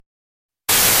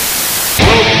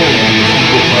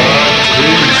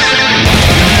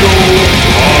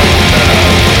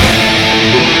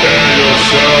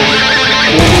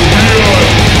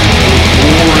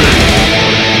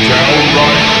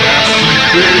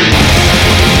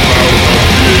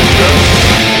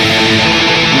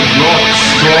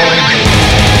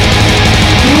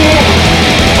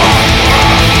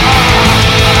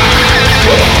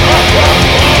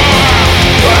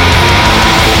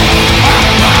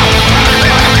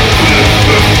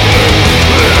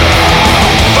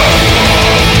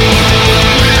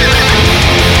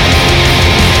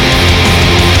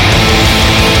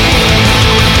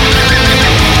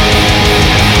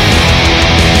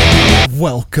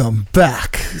Welcome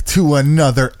back to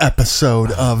another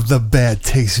episode of the Bad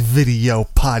Taste Video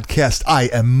Podcast. I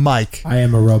am Mike. I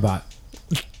am a robot.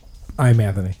 I'm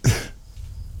Anthony.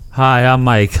 Hi, I'm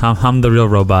Mike. I'm the real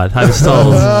robot. I was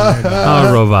told I'm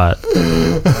a robot.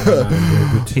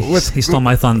 He stole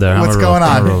my thunder. What's going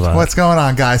on? What's going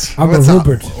on, guys? I'm What's a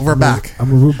Rupert. Up? We're back.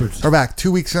 I'm a Rupert. We're back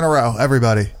 2 weeks in a row,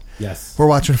 everybody. Yes. We're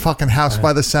watching fucking House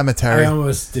by the Cemetery. I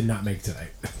almost did not make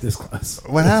tonight. This class.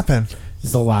 What happened?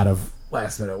 Just a lot of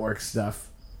last minute work stuff.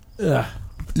 Ugh.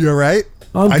 You all right?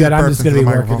 I'm good. I'm just going to be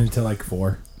working microphone. until like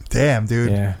 4. Damn,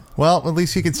 dude. Yeah. Well, at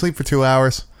least you can sleep for 2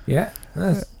 hours. Yeah.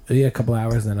 A couple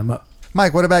hours, then I'm up.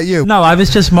 Mike, what about you? No, I was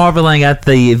just marveling at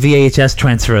the VHS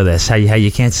transfer of this. How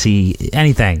you can't see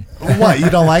anything. What? You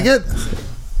don't like it?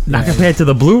 Not compared to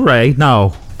the Blu-ray.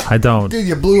 No, I don't. Dude,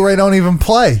 your Blu-ray don't even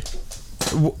play.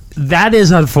 That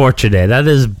is unfortunate.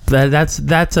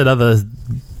 That's another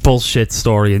bullshit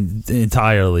story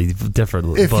entirely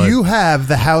different. If you have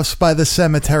the House by the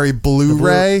Cemetery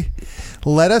Blu-ray,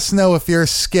 let us know if yours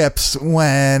skips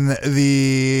when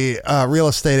the real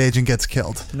estate agent gets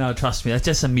killed. No, trust me, that's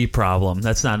just a me problem.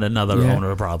 That's not another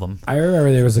owner problem. I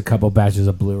remember there was a couple batches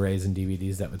of Blu-rays and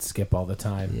DVDs that would skip all the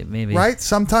time. Yeah, maybe. Right?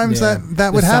 Sometimes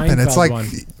that would happen. It's like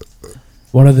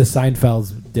one of the Seinfeld's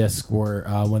discs were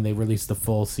when they released the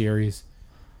full series,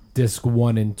 disc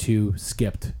 1 and 2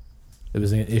 skipped. It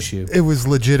was an issue. It was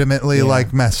legitimately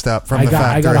like messed up from the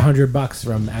factory. I got $100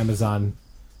 from Amazon.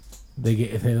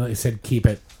 They said keep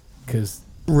it because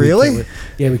really,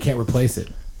 we can't replace it.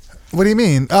 What do you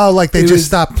mean? Oh, like they just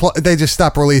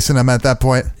stopped releasing them at that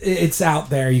point. It's out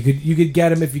there. You could get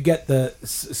them if you get the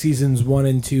seasons 1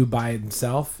 and 2 by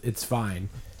itself. It's fine,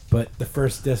 but the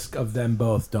first disc of them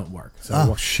both don't work.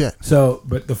 So, shit. So,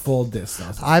 but the full disc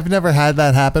also. I've never had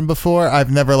that happen before.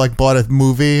 I've never bought a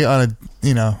movie on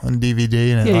on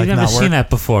DVD and you've never seen that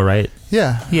before, right?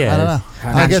 Yeah. I don't know.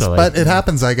 I guess, but it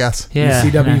happens. I guess. Yeah.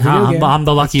 ECW I'm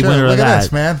the lucky winner Look of at that.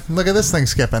 this, man. Look at this thing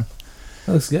skipping.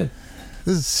 That looks good.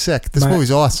 This is sick. This movie's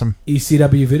awesome.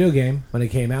 ECW video game when it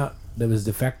came out that was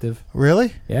defective.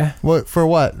 Really? Yeah. What for?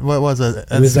 What was it?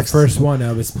 It was the first one.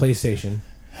 It was PlayStation.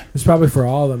 It was probably for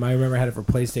all of them. I remember I had it for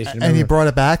PlayStation. And you brought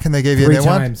it back, and they gave you a new one?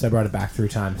 3 times. I brought it back 3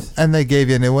 times. And they gave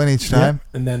you a new one each time? Yep.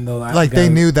 And then the last they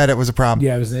knew that it was a problem.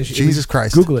 Yeah, it was an issue. Jesus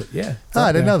Christ. Google it. Yeah.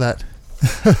 I didn't know that.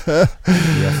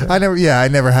 Yes, I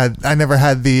never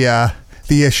had the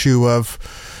issue of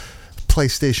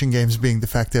PlayStation games being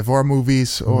defective or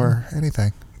movies or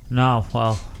anything. No,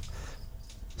 well,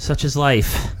 such is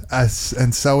life.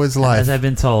 And so is life. As I've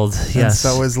been told, yes. And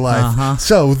so is life. Uh-huh.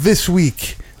 So this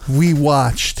week we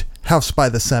watched House by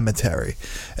the Cemetery,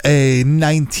 a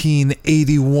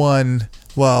 1981,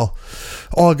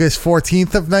 August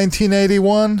 14th of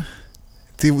 1981.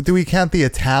 Do we count the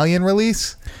Italian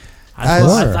release?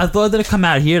 I thought that it come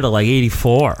out here to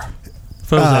 84.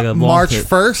 March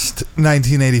 1st,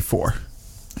 1984.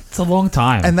 It's a long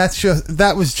time. And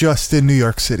that was just in New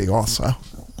York City also.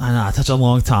 I know, it's such a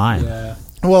long time. Yeah.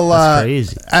 Well, that's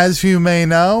crazy. As you may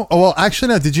know, actually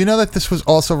no, did you know that this was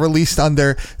also released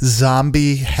under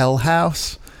Zombie Hell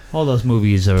House? All those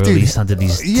movies are released under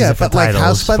these different titles.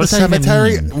 House by the What's that even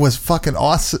Cemetery mean? was fucking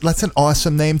awesome. That's an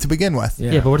awesome name to begin with.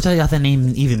 Yeah, but what does that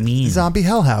name even mean? Zombie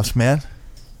Hell House, man.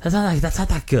 That's not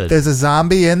that good. There's a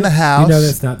zombie in the house. You know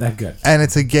that's not that good. And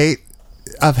it's a gate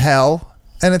of hell,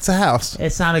 and it's a house.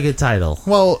 It's not a good title.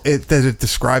 Well, did it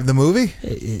describe the movie?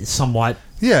 Somewhat.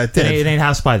 Yeah, it did. It ain't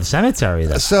House by the Cemetery,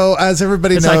 though. So, as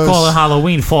everybody knows... It's like calling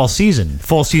Halloween Fall Season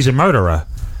Murderer.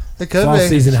 It could Fall be.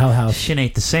 Season Hell House. Shit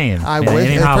ain't the same.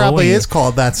 It probably is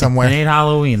called that somewhere. It ain't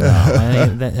Halloween, though.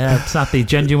 That's not the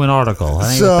genuine article.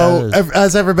 So,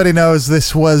 as everybody knows,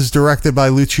 this was directed by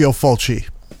Lucio Fulci,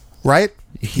 right?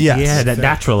 Yes. Yeah,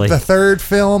 naturally. The third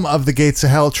film of the Gates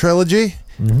of Hell trilogy.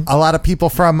 Mm-hmm. A lot of people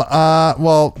from,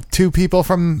 2 people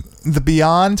from the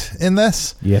Beyond in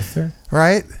this. Yes, sir.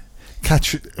 Right?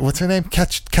 What's her name?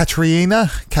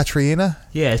 Katrina?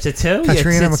 Yeah, it's a 2?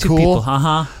 Katrina it's 2 McCool. people.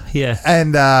 Uh-huh. Yeah.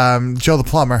 And Joe the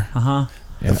Plumber. Uh-huh.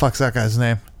 The fuck's that guy's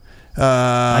name?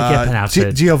 I can't pronounce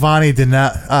it. Giovanni Di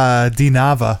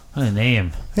Nava. What a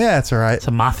name. Yeah, it's all right. It's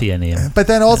a mafia name. But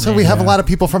then also we have a lot of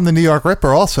people from the New York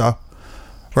Ripper also.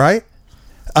 Right?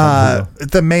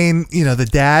 The main, the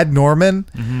dad, Norman,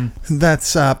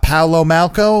 that's Paolo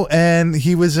Malco, and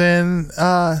he was in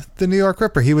the New York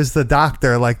Ripper. He was the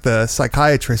doctor, like the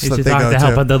psychiatrist He's that the they go doctor to.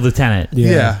 help out the lieutenant.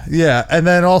 Yeah. And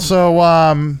then also,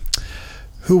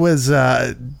 who was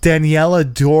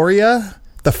Daniela Doria,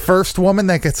 the first woman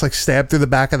that gets like stabbed through the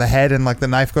back of the head and like the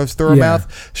knife goes through her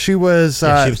mouth. She was, she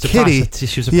was the Kitty.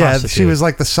 she was a Yeah, prostitute. she was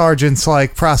like the sergeant's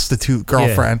like prostitute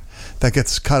girlfriend that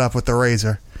gets cut up with the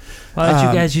razor.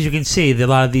 Well, as you can see, a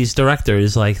lot of these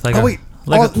directors Three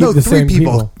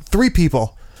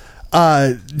people.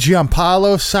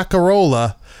 Gianpaolo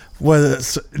Saccarola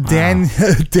was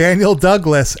Daniel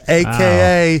Douglas,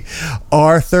 aka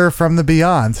Arthur from the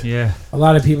Beyond. Yeah. A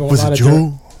lot of people. Was it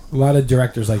Joe? A lot of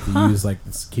directors like to use like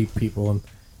this, keep people and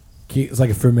it's like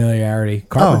a familiarity.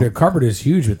 Carpenter's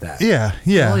huge with that. Yeah,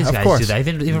 All these of guys course. do that.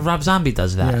 Even Rob Zombie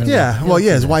does that. Yeah, well,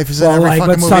 his wife is in Well, every like, fucking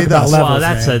let's movie talk he about does. levels. Well,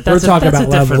 that's man. a that's We're talking a about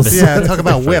different levels. mistake. Yeah, talk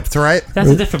about whipped, right? That's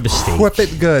a different mistake. Whip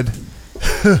it good.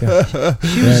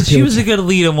 She was a good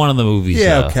lead in one of the movies.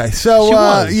 Yeah, though. okay. So, She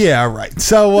was. yeah, right.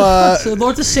 So, So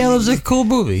Lords of Salem's a cool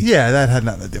movie. yeah, that had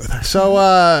nothing to do with her. So,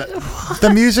 the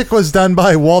music was done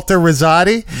by Walter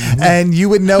Rizzati, and you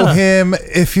would know him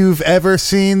if you've ever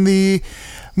seen the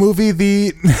movie,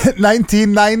 the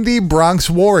 1990 Bronx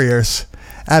Warriors.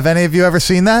 Have any of you ever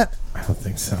seen that? I don't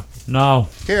think so. No,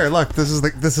 Here, look. This is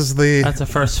the that's a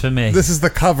first for me. this is the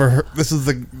cover. This is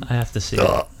the I have to see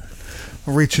it.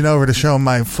 reaching over to show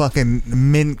my fucking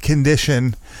mint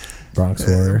condition Bronx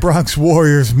Warrior. Bronx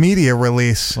Warriors media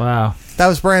release. Wow. That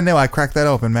was brand new. I cracked that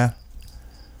open, man.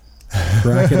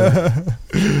 Crack it up.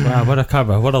 Wow, what a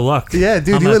cover. What a look. Yeah,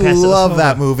 dude, I'm you gonna would pass this love over.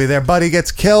 that movie. Their buddy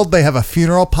gets killed. They have a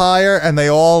funeral pyre, and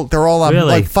they're all on Really?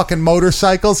 like fucking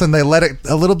motorcycles, and they let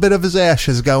a little bit of his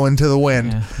ashes go into the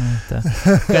wind. Yeah,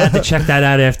 gonna have to check that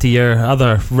out after your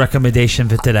other recommendation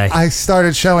for today. I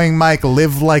started showing Mike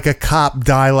 "Live Like a Cop,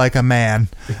 Die Like a Man,"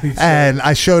 and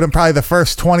I showed him probably the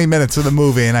first 20 minutes of the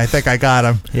movie, and I think I got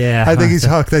him. Yeah, I think he's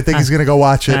hooked. I think he's gonna go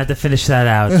watch I it. had to finish that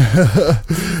out.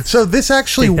 So this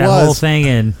actually Take that whole was thing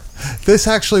in.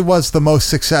 the most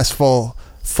successful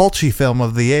Fulci film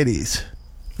of the 80s.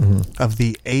 Of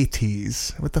the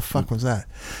 80s. What the fuck was that?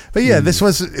 But yeah, this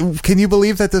was. Can you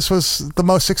believe that this was the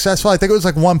most successful? I think it was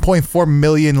like 1.4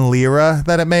 million lira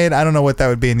that it made. I don't know what that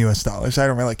would be in US dollars. I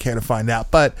don't really care to find out.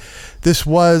 But this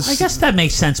was. I guess that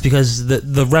makes sense because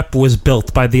the rep was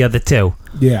built by the other two.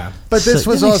 Yeah. But this So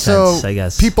was it makes also. sense, I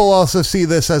guess. People also see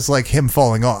this as like him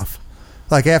falling off.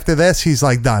 Like after this, he's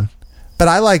like done. But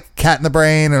I like Cat in the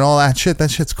Brain and all that shit. That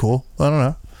shit's cool. I don't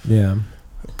know. Yeah.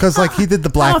 Because like he did the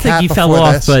I Black don't Cat think he before fell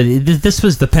off, this. but this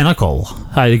was the pinnacle.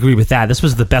 I agree with that. This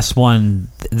was the best one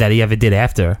that he ever did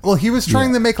after. Well, he was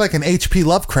trying to make like an H.P.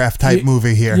 Lovecraft type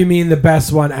movie here. You mean the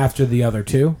best one after the other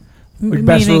two? Like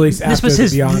best Meaning, release after was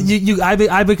his. the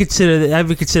Beyond? I would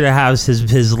consider House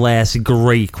his last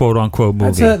great quote unquote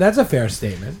movie. That's a fair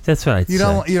statement. That's what I'd You say.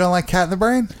 don't like Cat in the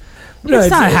Brain? No,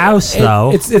 It's not House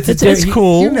though. It's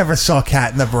cool. You never saw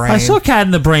Cat in the Brain. I saw Cat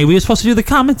in the Brain. We were supposed to do the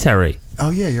commentary. Oh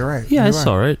yeah, you're right. Yeah, I You're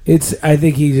saw right. it. I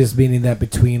think he's just meaning that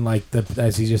between like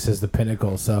as he just says the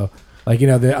pinnacle. So like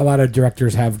a lot of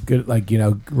directors have good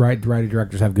writer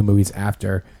directors have good movies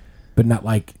after, but not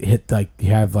like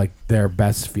have like their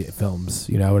best films.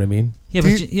 You know what I mean? Yeah,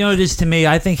 but you know what it is to me?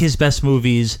 I think his best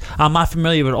movies, I'm not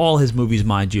familiar with all his movies,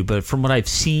 mind you, but from what I've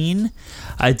seen,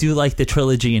 I do like the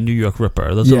trilogy and New York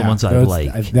Ripper. Those are the ones I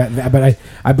like. But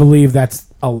I believe that's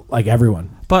like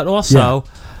everyone. But also,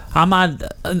 I'm not,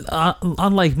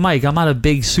 unlike Mike, I'm not a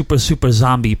big super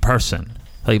zombie person.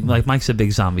 Like Mike's a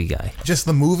big zombie guy. Just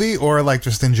the movie, or like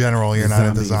just in general, you're not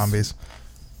into zombies.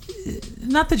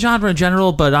 Not the genre in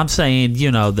general, but I'm saying,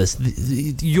 your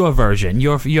version,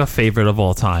 your favorite of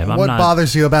all time. What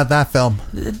bothers you about that film?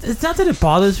 It's not that it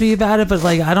bothers me about it, but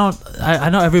like I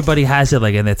know everybody has it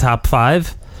like in their top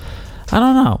 5. I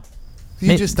don't know.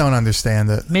 You just don't understand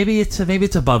it. Maybe it's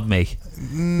above me.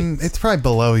 It's probably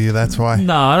below you. That's why.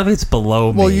 No, I don't think it's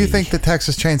below me. Well, you think the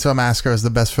Texas Chainsaw Massacre is the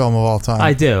best film of all time?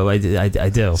 I do. I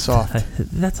do. Soft.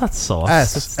 That's not soft.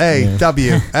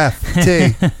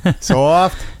 SAWFT.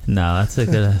 Soft. No, that's a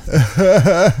good.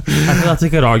 I think that's a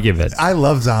good argument. I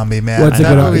love Zombie, man. What's a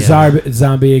That good movie-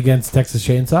 zombie against Texas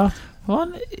Chainsaw?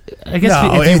 Well, I guess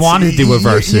if you wanted to do a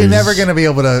versus, you're never going to be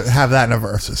able to have that in a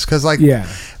versus because, like,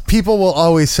 people will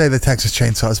always say the Texas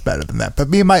Chainsaw is better than that. But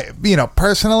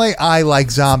personally, I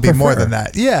like Zombie more than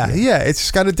that. Yeah, it's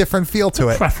just got a different feel to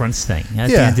it. Preference thing.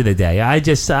 At the end of the day, I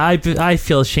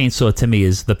feel Chainsaw to me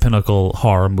is the pinnacle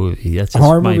horror movie. That's just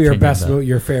horror my movie or opinion, best though. movie?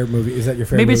 Your favorite movie? Is that your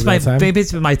favorite? Maybe it's movie of all time? maybe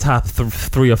it's my top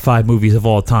 3 or 5 movies of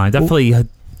all time. Definitely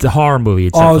the horror movie,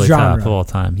 it's All definitely genre. top of all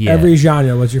time. Yeah. Every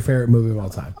genre. What's your favorite movie of all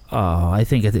time? I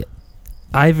think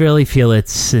I really feel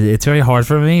it's very hard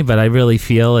for me, but I really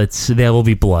feel it's There Will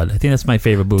Be Blood. I think that's my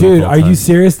favorite movie. Dude, of all are time. you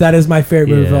serious? That is my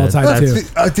favorite movie of all Yeah, time that's- too.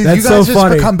 Did That's you guys so just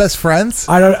funny. become best friends?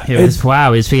 I don't.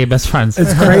 Wow, he's being best friends.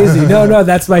 It's crazy. No,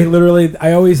 that's my literally.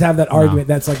 I always have that argument.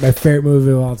 That's like my favorite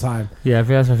movie of all time. Yeah, I think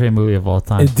that's my favorite movie of all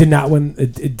time. It did not win.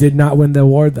 It did not win the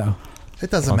award though. It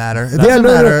doesn't matter. It Yeah, doesn't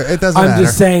no. matter. It doesn't I'm matter.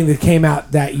 just saying that came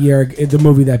out that year. The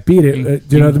movie that beat it.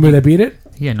 Do you know the movie that beat it?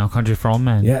 Yeah, No Country for Old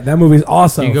Men. Yeah, that movie's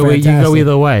awesome. You go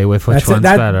either way with which one's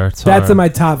better. It's That's hard. in my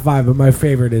top 5, but my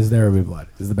favorite is There Will Be Blood.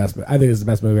 Is the best. I think it's the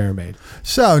best movie ever made.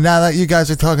 So now that you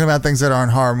guys are talking about things that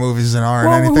aren't horror movies and aren't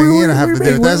anything, you don't have to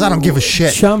do with this. I don't give a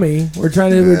shit. Chummy, we're trying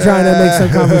to make some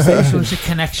It conversation. was a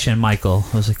connection, Michael.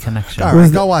 It was a connection. All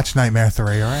right, go watch Nightmare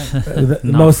 3. All right. The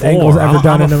No, most 4. angles ever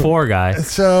done I'm in a 4 guy.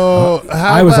 So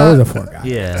how I was about, always a 4 guy.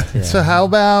 Yeah. So how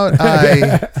about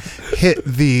I hit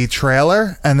the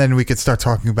trailer and then we could start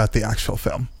talking about the actual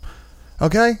film.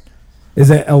 Okay? Is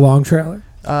it a long trailer?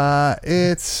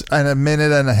 It's a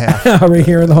minute and a half. Are we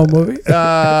hearing the whole movie?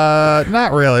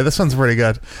 Not really. This one's pretty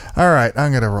good. All right,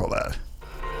 I'm gonna roll that.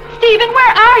 Stephen,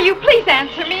 where are you? Please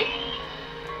answer me.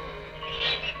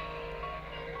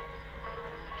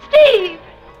 Steve!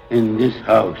 In this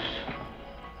house,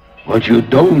 what you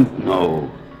don't know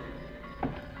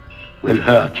will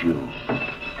hurt you.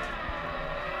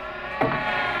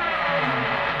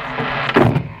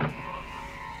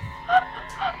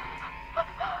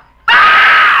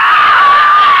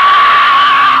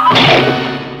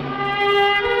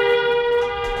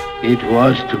 It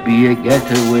was to be a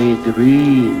getaway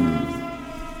dream.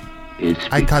 It's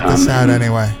I cut this out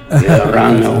anyway. a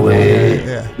runaway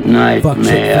Yeah.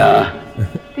 nightmare.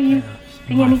 Do you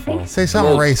see anything? Say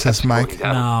something racist, Mike. No,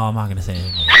 I'm not gonna say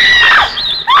anything.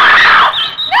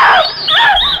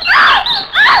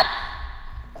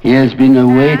 He has been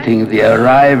awaiting the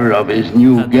arrival of his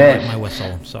new My guest.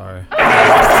 whistle. I'm sorry.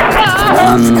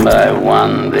 One by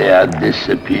one they are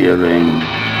disappearing.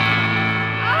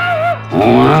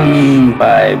 One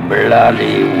by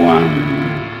bloody one.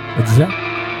 What'd you say?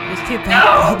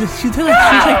 She's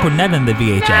like brunette in the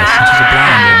VHS, and she's a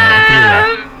blonde in it.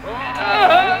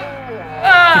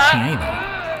 Is she anything?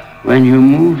 When you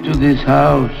move to this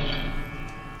house,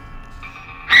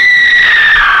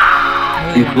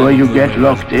 before you get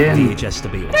locked in, VHS to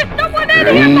be. read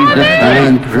the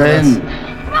fine print.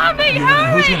 Mommy,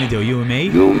 Who's gonna do it? You and me?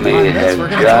 You may Yes, we're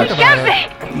have gonna talk just about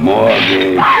it.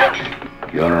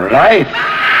 mortgaged your life.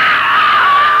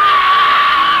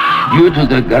 Due to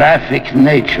the graphic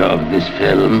nature of this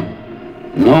film,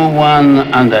 no one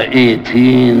under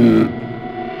 18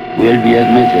 will be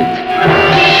admitted.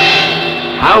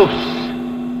 House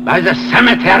by the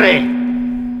cemetery.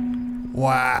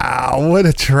 Wow, what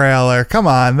a trailer. Come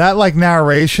on, that like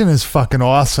narration is fucking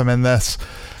awesome in this.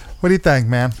 What do you think,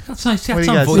 man? That's nice. What do Got you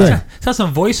some guys voice. think? It's got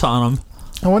some voice on him.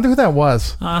 I wonder who that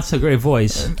was. Oh, that's a great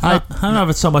voice. I don't know if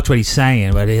it's so much what he's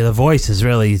saying, but the voice is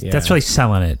really that's really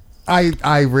selling it.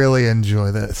 I really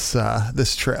enjoy this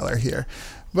this trailer here.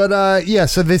 But yeah,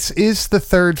 so this is the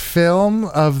third film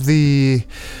of the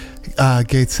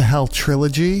Gates of Hell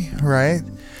trilogy, right?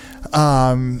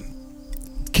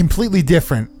 Completely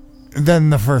different than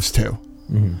the first two.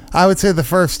 Mm-hmm. I would say the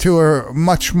first two are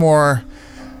much more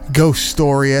ghost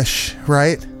story-ish,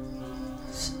 right?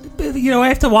 You know,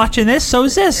 after watching this, so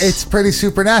is this. It's pretty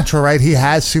supernatural, right? He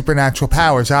has supernatural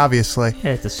powers, obviously.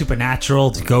 Yeah, it's a supernatural,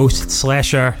 it's ghost, it's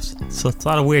slasher. It's a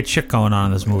lot of weird shit going on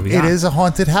in this movie. It is a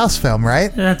haunted house film,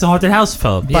 right? That's a haunted house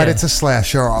film. But it's a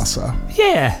slasher also.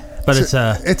 yeah. But it's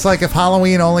a It's like if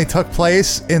Halloween only took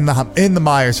place in the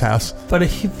Myers house. but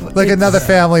Like another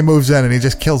family moves in and he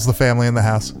just kills the family in the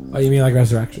house. Oh, you mean like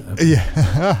Resurrection?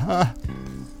 Yeah.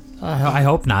 I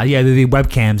hope not. Yeah, there'd be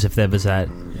webcams if there was that.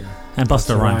 And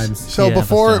Buster Rhymes. So Yeah,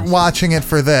 before Busta Rhymes. watching it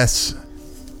for this,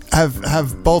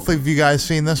 have both of you guys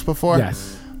seen this before?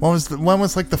 Yes. When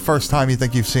was like the first time you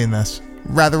think you've seen this?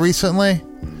 Rather recently?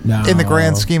 No. In the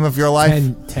grand scheme of your life?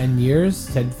 10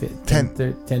 years? 10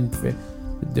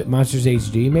 Monsters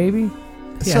HD, maybe?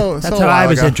 Yeah, So that's a how I while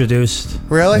was ago. introduced.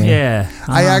 Really? Yeah.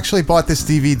 I uh-huh. actually bought this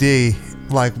DVD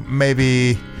like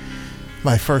maybe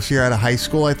my first year out of high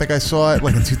school. I think I saw it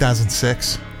like in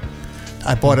 2006.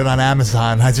 I bought it on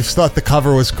Amazon. I just thought the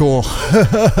cover was cool.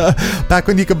 Back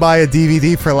when you could buy a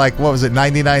DVD for like, what was it,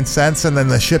 99 cents, and then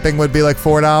the shipping would be like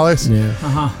 $4.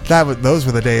 Yeah. Those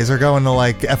were the days. They're going to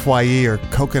like FYE or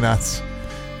Coconuts.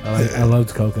 I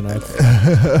loved coconuts.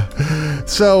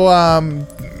 So,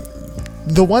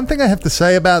 the one thing I have to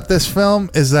say about this film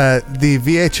is that the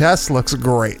VHS looks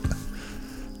great.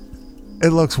 It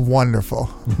looks wonderful.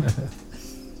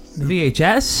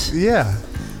 VHS? Yeah.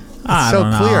 I It's so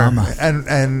don't know. clear.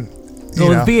 And you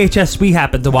The know. VHS we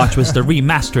happened to watch was the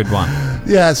remastered one.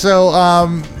 Yeah, so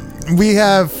we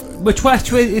have Which,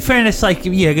 in fairness, like,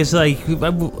 yeah, because, like,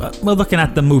 we're looking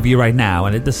at the movie right now,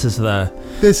 and this is the...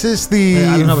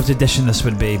 I don't know which edition this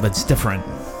would be, but it's different.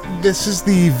 This is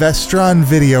the Vestron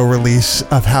video release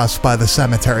of House by the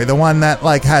Cemetery. The one that,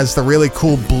 like, has the really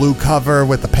cool blue cover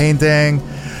with the painting.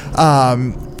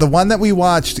 The one that we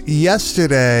watched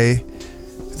yesterday,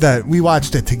 that we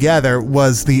watched it together,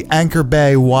 was the Anchor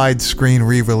Bay widescreen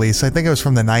re-release. I think it was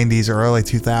from the 90s or early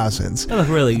 2000s. They look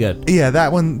really good. Yeah,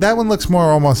 that one looks more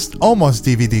almost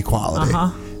DVD quality.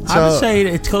 I would say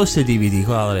it's close to DVD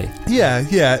quality.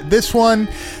 Yeah. This one,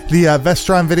 the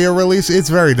Vestron video release, it's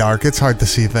very dark. It's hard to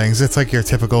see things. It's like your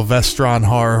typical Vestron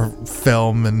horror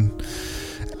film and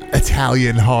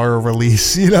Italian horror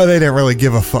release. You know, they didn't really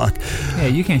give a fuck. Yeah,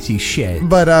 you can't see shit.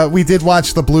 But we did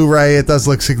watch the Blu-ray. It does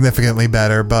look significantly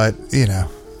better, but, you know,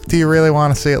 do you really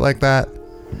want to see it like that?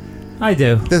 I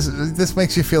do. This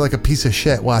makes you feel like a piece of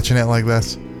shit watching it like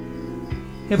this.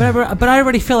 Yeah, but I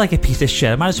already feel like a piece of shit.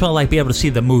 I might as well, like, be able to see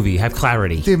the movie, have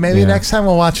clarity. Dude, maybe next time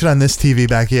we'll watch it on this TV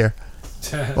back here.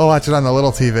 We'll watch it on the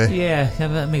little TV.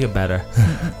 Yeah, make it better.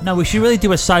 No, we should really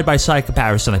do a side-by-side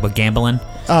comparison, like with gambling.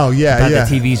 Oh, yeah, About yeah.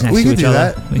 the TVs next we to could each do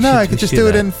other. That. I could just do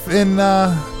it in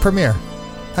Premiere.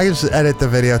 I could just edit the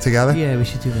video together. Yeah, we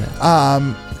should do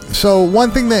that. So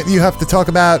one thing that you have to talk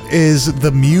about is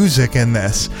the music in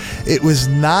this. It was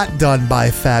not done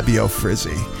by Fabio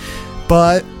Frizzi,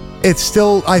 but it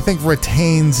still, I think,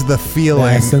 retains the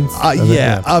feeling, essence of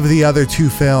it, of the other two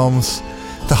films.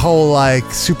 The whole, like,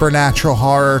 supernatural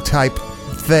horror type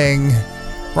thing,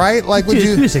 right? Like, would Dude,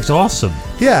 you? the music's awesome.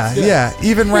 Yeah.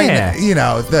 Even right Yeah. now, you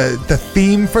know, the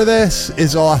theme for this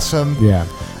is awesome. Yeah.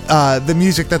 The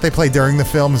music that they play during the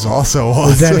film is also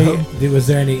awesome. Was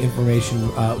there any information?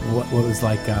 What was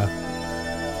like?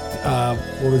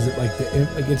 What was it like?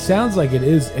 It sounds like it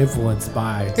is influenced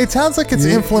by. It sounds like it's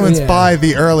Yeah, influenced yeah. by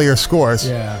the earlier scores.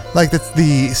 Yeah. Like the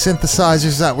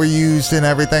synthesizers that were used and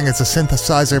everything. It's a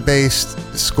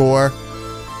synthesizer-based score.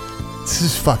 This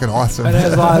is fucking awesome. And it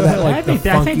has a lot of that, like,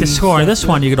 I think the score in this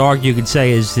one, you could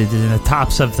say, is in the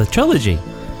tops of the trilogy.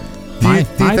 Do you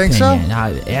think so?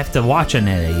 After watching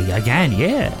it again,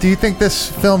 yeah. Do you think this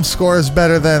film score is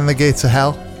better than The Gates of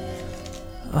Hell?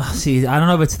 See, I don't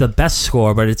know if it's the best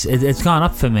score, but it's gone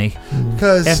up for me.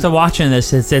 Because After watching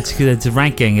this, its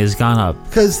ranking has gone up.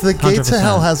 The Gates of 100%.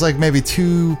 Hell has like maybe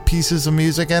two pieces of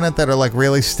music in it that are like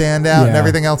really stand out, and Yeah.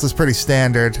 everything else is pretty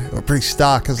standard or pretty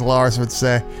stock, as Lars would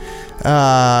say.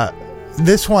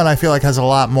 This one I feel like has a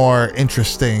lot more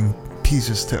interesting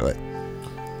pieces to it.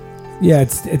 Yeah,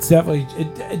 it's definitely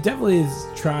it definitely is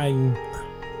trying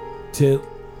to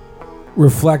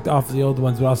reflect off the old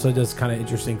ones, but also does kind of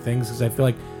interesting things, because I feel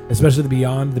like, especially the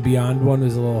Beyond one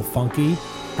was a little funky,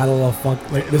 had a little funk,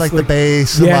 like The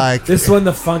bass, Yeah, like this one,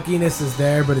 the funkiness is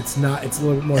there, but it's not. It's a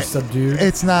little bit more subdued.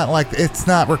 it's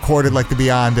not recorded like the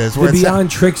Beyond is. The where it's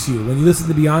Beyond tricks you when you listen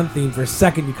to the Beyond theme for a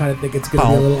second. You kind of think it's going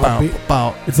to be a little upbeat.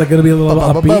 bow. It's like going to be a little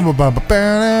upbeat.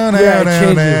 Yeah, it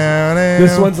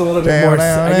changes. This one's a little bit more,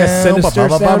 I guess, sinister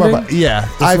sounding. Yeah,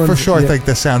 This I for one's- sure yeah. think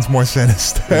this sounds more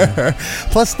sinister.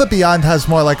 Plus, the Beyond has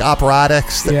more like operatic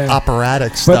stuff.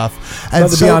 But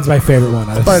the Beyond's my favorite one.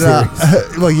 Out of the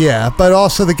series. well, yeah, but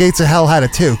also the Gates of Hell had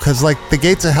it too, because like the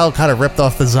Gates of Hell kind of ripped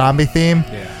off the zombie theme.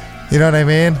 Yeah. You know what I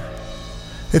mean?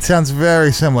 It sounds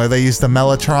very similar. They used the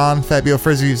Mellotron. Fabio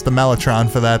Frizzi used the Mellotron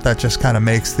for that. That just kind of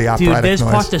makes the Dude, operatic there's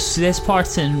noise.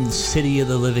 parts in City of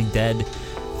the Living Dead,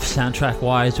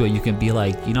 soundtrack-wise, where you can be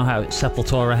like, you know how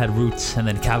Sepultura had Roots, and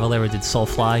then Cavalera did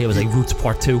Soulfly? It was like Roots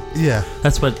Part 2. Yeah.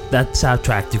 That's what that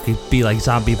soundtrack, you could be like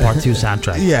Zombie Part 2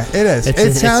 soundtrack. Yeah, it is. It's It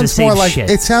the sounds same more like shit.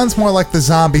 it sounds more like the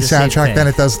zombie The same soundtrack thing. than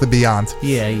it does the Beyond.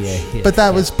 Yeah. But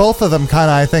that was both of them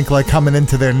kind of, I think, like coming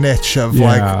into their niche of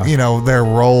Yeah. like, you know, their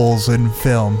roles in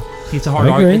film. It's a hard I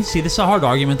agree. argument. See, this is a hard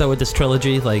argument though with this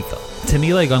trilogy. Like, to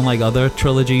me, like unlike other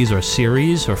trilogies or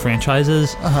series or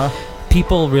franchises,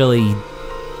 people really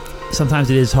sometimes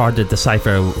it is hard to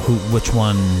decipher which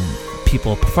one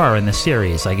people prefer in the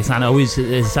series. Like, it's not always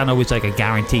like a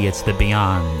guarantee. It's the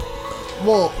Beyond.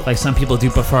 Well, Like, some people do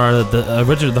prefer the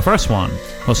original, the first one,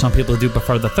 or some people do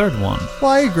prefer the third one.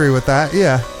 I agree with that.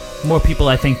 Yeah. More people,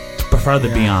 I think, prefer the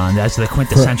Beyond as the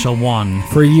quintessential one.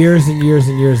 For years and years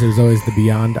and years, it was always the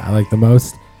Beyond I like the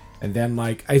most, and then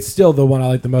like it's still the one I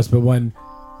like the most. But when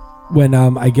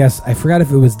I guess I forgot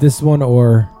if it was this one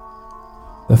or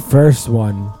the first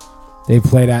one, they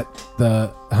played at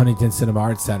the Huntington Cinema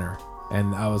Arts Center,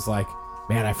 and I was like,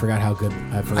 Man, I forgot how good.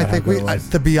 I forgot I think how good it was.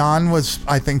 The Beyond was,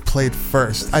 I think, played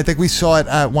first. I think we saw it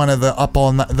at one of the up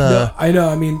all the. No, I know.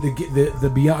 I mean,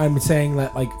 the Beyond. I'm saying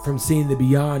that like from seeing the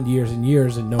Beyond years and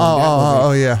years and knowing that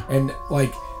movie, yeah. And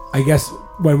like, I guess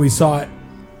when we saw it,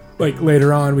 like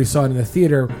later on, we saw it in the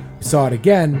theater. We saw it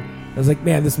again. I was like,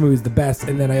 man, this movie's the best.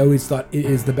 And then I always thought it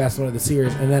is the best one of the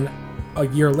series. And then a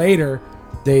year later,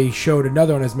 they showed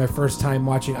another one as my first time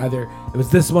watching either it was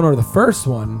this one or the first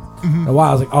one. Mm-hmm. A while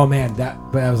I was like, oh man,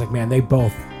 but I was like, man, they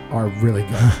both are really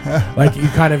good. Like you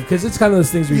kind of because it's kind of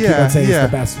those things where you keep on saying it's the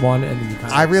best one, and then you kind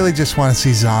of. I really just want to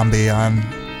see Zombie on.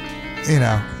 You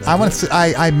know, I want to. See,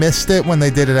 I missed it when they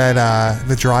did it at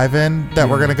the drive-in that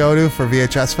we're gonna go to for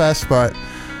VHS Fest. But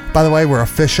by the way, we're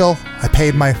official. I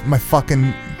paid my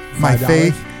fucking my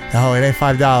fee. No, it ain't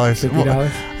 $5.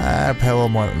 $50? I pay a little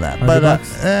more than that. $100? But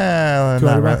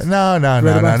not really.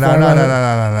 $200?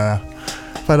 No.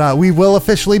 But we will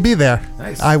officially be there.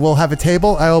 Nice. I will have a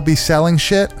table. I will be selling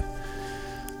shit.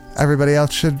 Everybody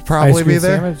else should probably be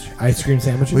there. Ice cream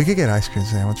sandwiches. We could get ice cream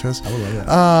sandwiches. I would love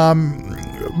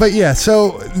that. But yeah,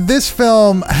 so this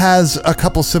film has a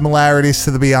couple similarities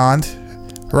to The Beyond,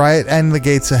 right? And The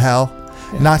Gates of Hell.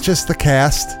 Yeah. Not just the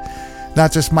cast.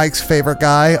 Not just Mike's favorite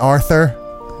guy, Arthur.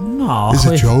 No. Is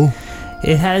it Joe?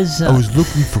 It has. I was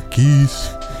looking for keys.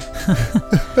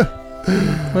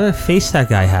 What a face that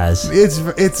guy has.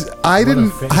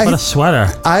 What a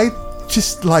sweater. I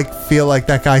just like feel like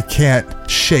that guy can't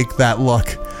shake that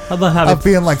look I love how of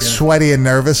being like sweaty and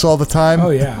nervous all the time.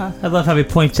 Oh yeah. I love how he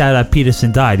points out that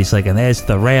Peterson died. He's like, and there's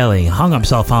the railing, hung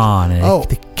himself on, and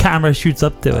the camera shoots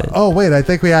up to it. Oh wait, I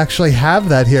think we actually have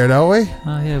that here, don't we?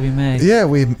 Oh yeah, we may. Yeah,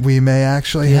 we may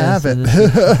actually have it.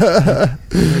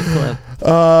 Clip.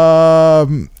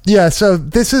 Yeah, so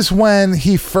this is when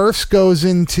he first goes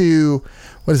into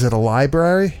what is it, a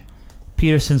library?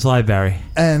 Peterson's library.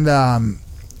 And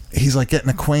he's like getting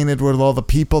acquainted with all the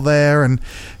people there, and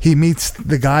he meets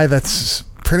the guy that's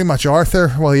pretty much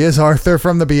Arthur. Well, he is Arthur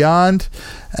from the Beyond,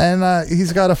 and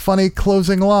he's got a funny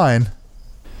closing line.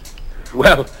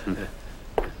 Well,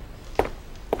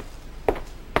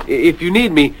 if you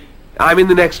need me, I'm in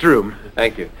the next room.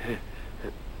 Thank you.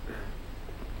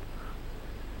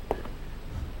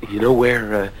 You know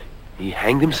where he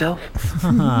hanged himself?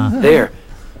 There,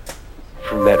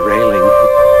 from that railing.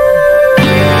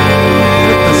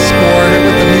 The score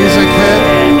with the music hit.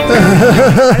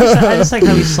 I just like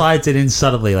how he slides it in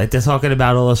subtly. Like they're talking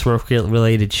about all this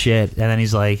work-related shit, and then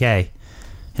he's like, "Hey,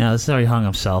 you know, this is how he hung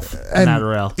himself on that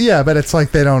rail." Yeah, but it's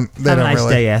like they don't Have a nice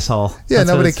really. day, asshole. Yeah, That's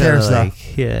nobody what it's cares though.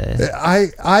 like.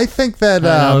 Yeah. I think that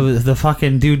the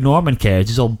fucking dude Norman cares.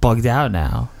 He's all bugged out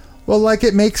now. well, like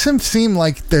it makes him seem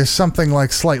like there's something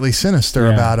like slightly sinister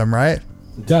about him, right?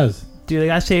 It does. Dude,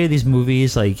 like I say these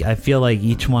movies, like I feel like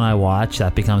each one I watch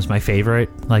that becomes my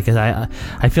favorite. Like I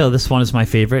feel this one is my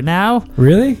favorite now.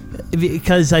 Really?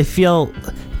 Because I feel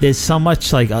there's so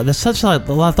much like there's such a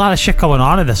lot of shit going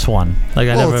on in this one. Like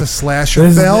It's a slasher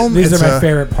film. These are my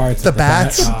favorite parts. The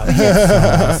bats. Oh, so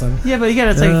awesome. Yeah, but again,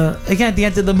 it's like again at the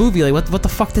end of the movie, like what the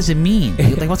fuck does it mean?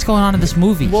 Like what's going on in this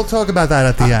movie? We'll talk about that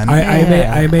at the end.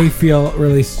 I may feel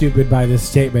really stupid by this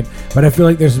statement, but I feel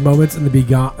like there's moments in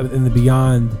the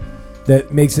Beyond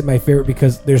that makes it my favorite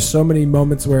because there's so many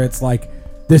moments where it's like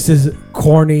this is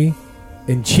corny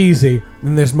and cheesy,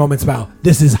 and there's moments about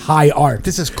this is high art.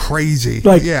 This is crazy.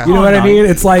 Like, yeah. you know what I mean?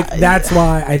 It's like that's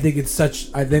why I think it's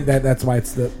such. I think that's why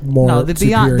it's the more. No, the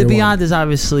Beyond. The Beyond one. is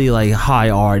obviously like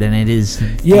high art, and it is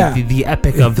the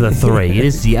epic of the three. It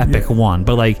is the epic one,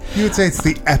 but like you would say it's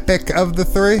the epic of the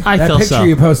three. I that feel picture so.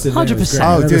 you posted, 100%.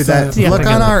 Oh, dude, that look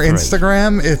on our three.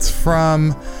 Instagram. It's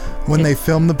from when they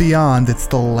filmed the Beyond. It's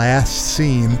the last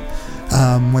scene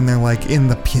when they're like in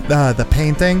the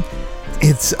painting.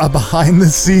 It's a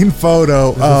behind-the-scene photo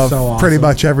of so awesome. pretty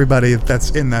much everybody that's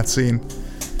in that scene.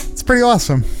 It's pretty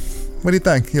awesome. What do you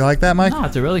think? You like that, Mike? No,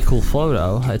 it's a really cool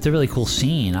photo. It's a really cool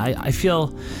scene. I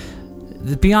feel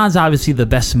the Beyond's obviously the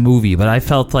best movie, but I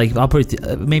felt like I'll put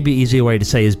it, maybe easier way to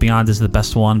say is Beyond is the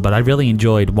best one. But I really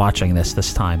enjoyed watching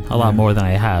this time a lot more than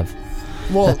I have.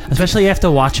 Well, especially after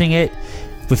watching it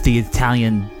with the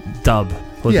Italian dub.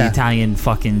 With the Italian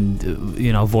fucking,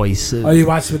 voice. Oh, you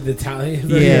watched with the Italian?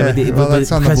 Yeah,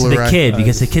 that's on the because of the Blu-ray. kid,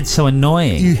 because the kid's so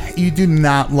annoying. You do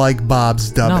not like Bob's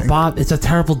dubbing. No, Bob, it's a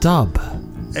terrible dub.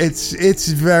 It's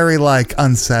very like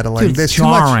unsettling. Dude, There's it's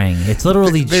jarring. It's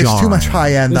literally there's jarring. too much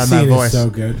high end This on that scene voice. is so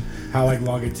good. How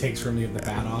long it takes from the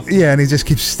bat off. Yeah, and he just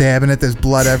keeps stabbing it. There's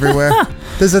blood everywhere.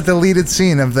 There's a deleted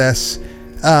scene of this.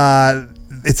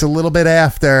 it's a little bit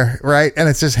after, right? And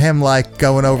it's just him like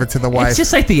going over to the wife. It's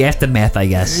just like the aftermath, I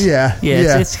guess. Yeah, Yeah,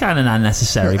 yeah. it's kind of not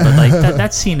necessary, but like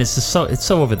that scene is just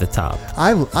so over the top.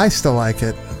 I still like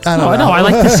it. I No, don't know. no, I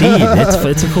like the scene.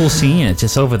 It's a cool scene. It's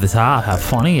just over the top. How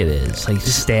funny it is. Like, he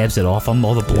just stabs it off on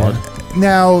all the blood.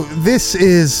 Now, this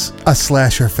is a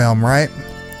slasher film, right?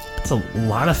 It's a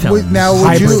lot of films. Now, would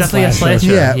Hybrid you? It's definitely a slasher.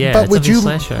 slasher. Yeah, but it's would definitely you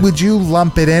a slasher. would you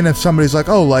lump it in if somebody's like,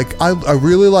 oh, like I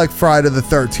really like Friday the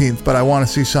 13th, but I want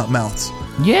to see something else?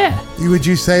 Yeah. Would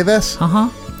you say this? Uh-huh.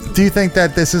 Do you think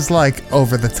that this is like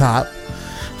over the top?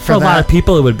 For a lot of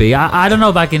people, it would be. I don't know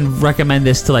if I can recommend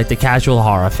this to like the casual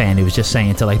horror fan who was just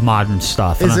saying to like modern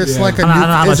stuff. Is this like a I don't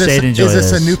know how much they'd enjoy is this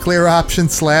this. a nuclear option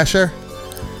slasher?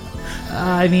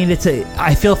 I mean,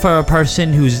 I feel for a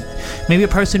person who's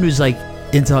like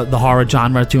into the horror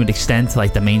genre to an extent,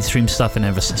 like the mainstream stuff, and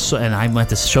I went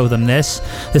to show them this.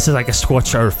 This is like a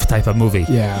scorched earth type of movie.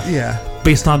 Yeah. Yeah.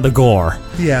 Based on the gore.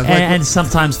 Yeah, like- and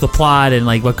sometimes the plot and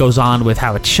like what goes on with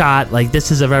how it's shot. Like this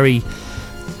is a very,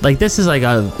 like this is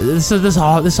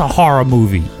a horror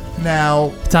movie.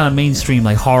 Now, It's not a mainstream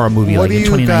like horror movie what like do in you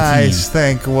 2019. guys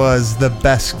think was the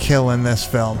best kill in this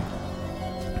film?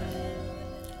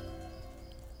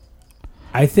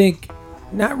 I think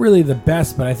not really the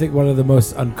best, but I think one of the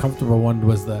most uncomfortable one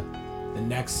was the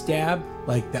neck stab,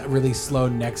 like that really slow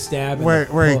neck stab, and Where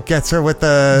the- he gets her with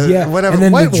the Yeah, whatever. and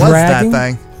then What the was dragging.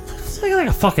 that thing? It's like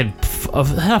a fucking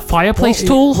a fireplace Well,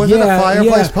 tool. Was it a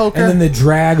fireplace poker? And then the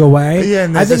drag away. Yeah,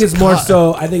 and I there's think this it's more cut.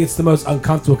 so. I think it's the most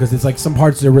uncomfortable because it's like some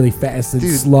parts that are really fast and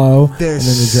Dude, slow. There's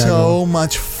and then the drag so away.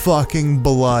 much fucking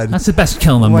blood. That's the best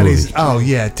kill in the When movie. he's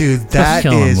yeah, dude, that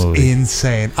killing is movie.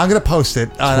 insane. I'm gonna post it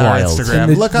on our wild. Instagram.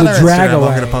 And the- Look on the our drag Instagram. I'm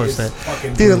away gonna post is it, fucking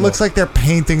dude. It brutal. looks like they're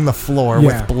painting the floor Yeah.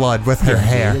 with blood with her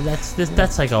hair.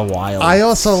 That's like a wild. I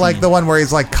also like scene. the one where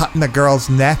he's like cutting the girl's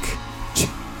neck,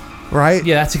 right?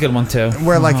 Yeah, that's a good one too.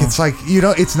 Where like it's like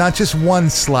it's not just one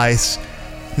slice,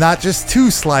 not just two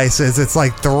slices. It's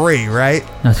like three, right?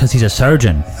 No, because he's a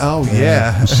surgeon. Oh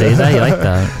yeah. Say that, you like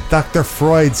that. Dr.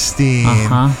 Freudstein.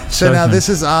 Uh-huh. So now Surgeon. this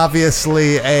is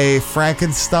obviously a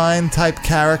Frankenstein type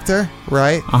character,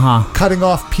 right? Uh-huh. Cutting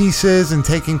off pieces and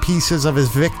taking pieces of his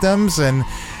victims and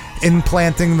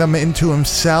implanting them into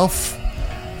himself,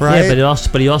 right? Yeah,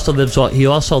 but he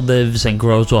also lives and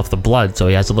grows off the blood, so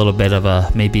he has a little bit of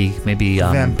a maybe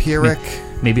Vampiric.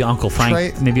 Maybe Uncle Frank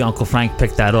trait? maybe Uncle Frank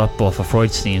picked that up off of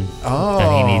Freudstein. Oh,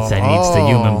 that he needs the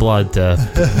human blood to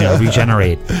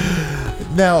regenerate.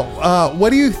 Now, what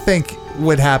do you think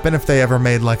would happen if they ever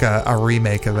made like a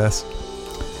remake of this?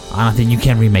 I don't think you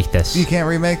can remake this. You can't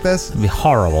remake this? It'd be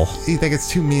horrible. You think it's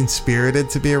too mean-spirited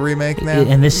to be a remake now?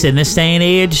 In this day and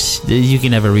age, you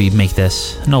can never remake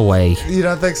this. No way. You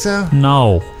don't think so?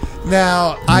 No.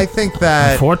 Now, I think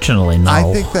that Unfortunately, no.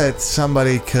 I think that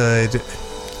somebody could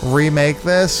remake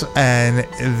this and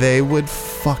they would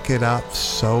fuck it up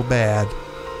so bad.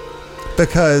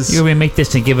 Because you remake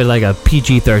this and give it like a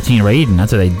PG-13 rating.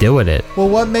 That's what they do with it. well,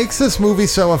 what makes this movie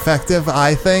so effective,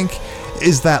 I think,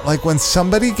 is that like when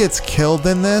somebody gets killed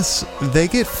in this, they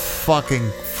get fucking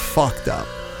fucked up.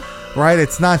 Right?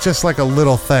 It's not just like a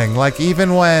little thing. Like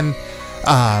even when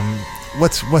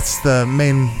what's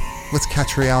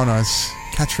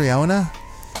Catriona?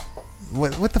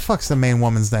 What the fuck's the main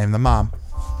woman's name? The mom.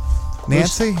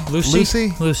 Nancy?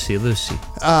 Lucy? Lucy? Lucy.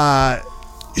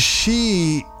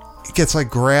 She gets like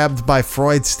grabbed by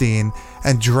Freudstein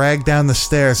and dragged down the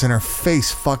stairs, and her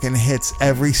face fucking hits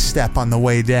every step on the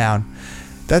way down.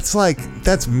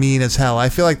 That's mean as hell. I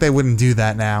feel like they wouldn't do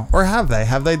that now. Or have they?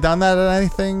 Have they done that at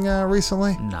anything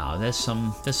recently? No, there's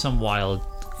some wild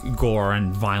gore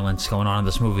and violence going on in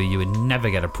this movie you would never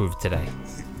get approved today.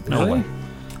 No Really? way.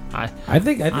 I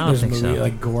think don't there's a think movie so.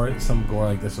 like some gore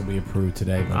like this will be approved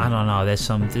today. But I don't know. There's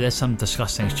some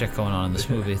disgusting shit going on in this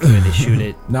movie. The way they shoot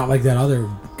it. not like that other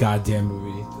goddamn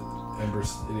movie, the Ember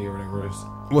City or whatever it is.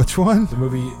 Which one? The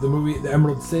movie, the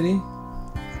Emerald City.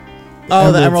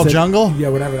 Oh, the Emerald City- Jungle? Yeah,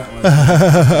 whatever that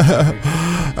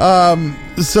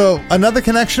was. So, another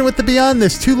connection with the Beyond,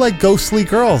 there's two like ghostly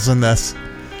girls in this.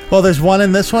 Well, there's one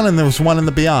in this one and there's one in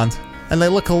the Beyond. And they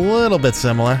look a little bit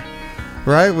similar.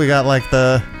 Right? We got like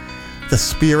the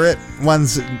spirit.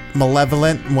 One's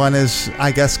malevolent, one is,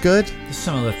 I guess, good. It's a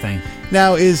similar thing.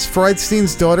 Now, is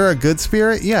Freudstein's daughter a good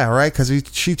spirit? Yeah, right? Because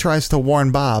she tries to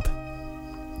warn Bob.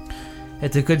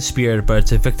 It's a good spirit, but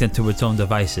it's a victim to its own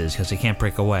devices because it can't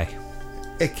break away.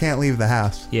 It can't leave the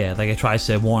house. Yeah, like it tries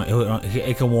to warn.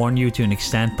 It can warn you to an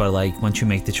extent, but like once you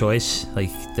make the choice, like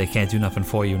they can't do nothing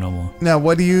for you no more. Now,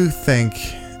 what do you think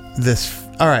this...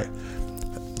 All right.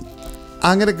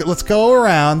 Let's go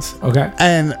around. Okay.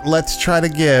 And let's try to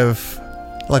give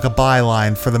like a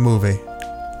byline for the movie.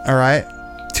 All right?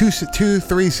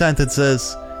 3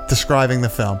 sentences describing the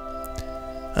film.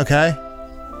 Okay?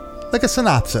 Like a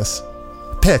synopsis.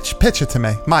 Pitch it to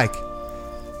me. Mike.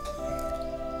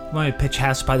 Want me to pitch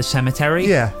House by the Cemetery?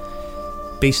 Yeah.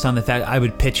 Based on the fact I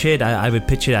would pitch it, I would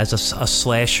pitch it as a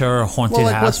slasher, haunted Well,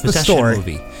 like, house what's the possession story?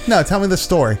 movie. No, tell me the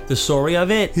story. The story of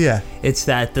it? Yeah. It's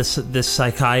that this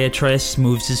psychiatrist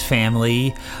moves his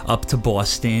family up to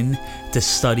Boston to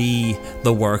study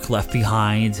the work left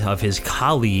behind of his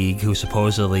colleague who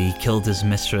supposedly killed his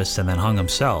mistress and then hung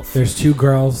himself. There's 2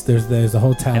 girls. There's a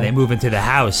hotel. And they move into the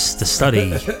house to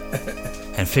study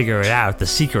and figure it out, the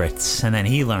secrets. And then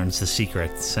he learns the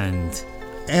secrets and...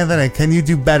 Anthony, can you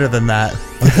do better than that?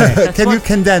 Can you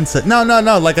condense it? No,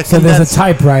 like a So condensed. there's a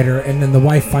typewriter, and then the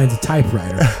wife finds a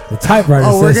typewriter. The typewriter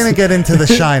Oh, we're says- going to get into The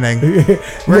Shining.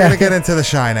 We're going to get into The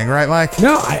Shining, right, Mike?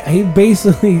 No, he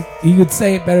basically, he could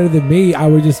say it better than me. I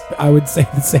would say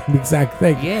the same exact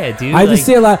thing. Yeah, dude. I just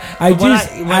say a lot. I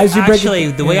just, as you break actually,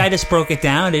 it, the way yeah. I just broke it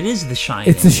down, it is The Shining.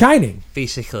 It's The Shining.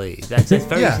 Basically, that's it.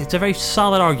 Yeah. It's a very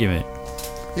solid argument.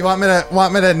 You want me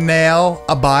to nail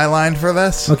a byline for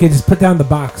this? Okay, just put down the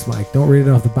box, Mike. Don't read it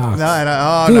off the box. No,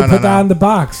 oh, Dude, no, put no. down the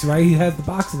box, right? He has the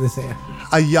box in his hand.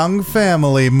 A young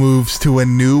family moves to a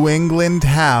New England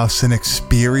house and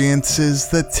experiences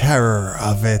the terror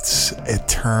of its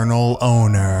eternal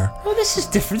owner. Well, this is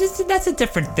different. That's a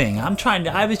different thing.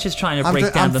 I was just trying to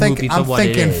break down I'm the movie for I'm what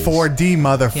it thinking is. 4D, You know,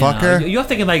 motherfucker. you're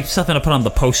thinking like something to put on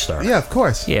the poster. Yeah, of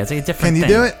course. Yeah, it's like a different Can you thing.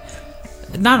 do it?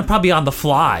 Not probably on the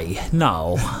fly.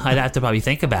 No, I'd have to probably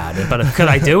think about it. But could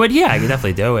I do it? Yeah, I could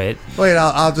definitely do it. Wait,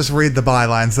 I'll just read the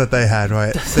bylines that they had.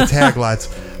 Wait, the taglines.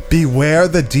 Beware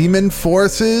the demon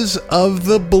forces of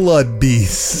the blood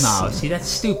beasts. No, see, that's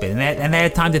stupid. And they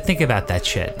had time to think about that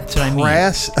shit. That's what I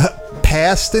mean.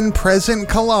 Past and present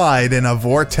collide in a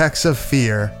vortex of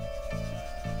fear.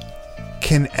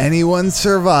 Can anyone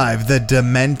survive the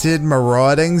demented,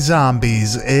 marauding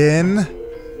zombies in...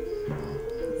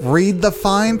 Read the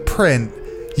fine print.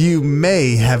 You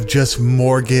may have just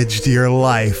mortgaged your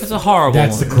life. That's a horrible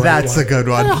That's the one. great That's one. a good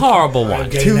That's a one. horrible I'm one.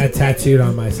 getting that tattooed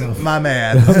on myself. My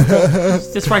man.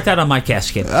 Just write that on my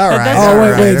casket. All right. That's- Oh, All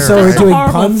wait. right, So all we're right. doing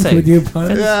Horrible puns? thing. We do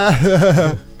puns?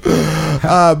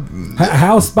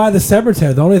 House by the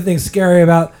cemetery. The only thing scary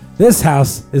about this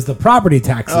house is the property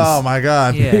taxes. Oh my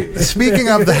God. Yeah. Speaking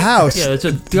of the house, Yeah, it's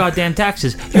a goddamn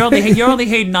taxes. You're only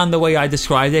hating on the way I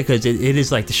described it because it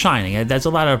is like The Shining. There's a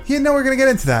lot of you know we're gonna get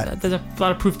into that. there's a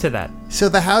lot of proof to that. So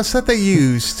the house that they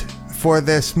used for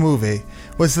this movie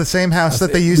was the same house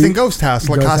that they used in Ghost House,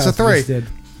 La Ghost Casa House 3. just did.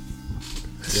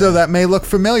 So that may look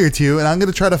familiar to you, and I'm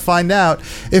going to try to find out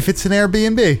if it's an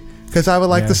Airbnb, because I would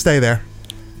like Yeah. to stay there.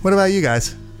 What about you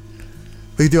guys?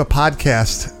 We could do a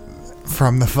podcast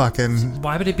from the fucking...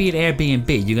 Why would it be an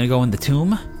Airbnb? You gonna go in the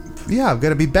tomb? Yeah, I'm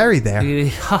going to be buried there.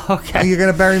 Okay. You're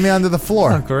going to bury me under the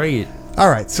floor. Oh, great. All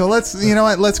right, so you know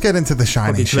what? Let's get into The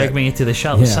Shining Okay, drag shit. me into the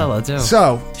Yeah. cellar too.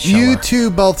 So, Cellar. you two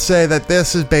both say that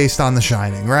this is based on The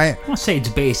Shining, right? I won't say it's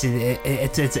based.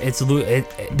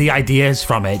 The ideas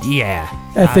from it. Yeah.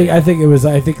 I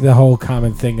think the whole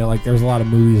common thing, like there's a lot of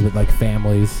movies with like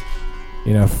families,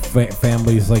 you know,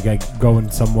 families like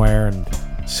going somewhere, and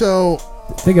So,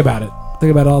 think about it.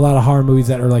 Think about a lot of horror movies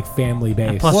that are like family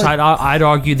based. Plus, What? I'd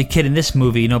argue the kid in this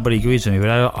movie. Nobody agrees with me, but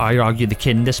I'd argue the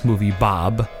kid in this movie,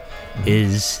 Bob,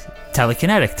 is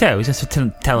telekinetic too. Is there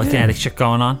some telekinetic shit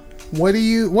going on? what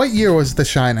year was The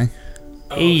Shining?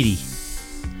 80.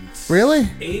 Really?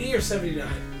 80 or 79?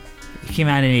 It came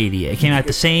out in 80. It came out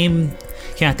the same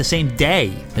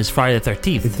day as Friday the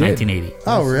 13th, did. 1980.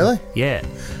 Oh, really? Yeah.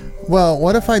 Well,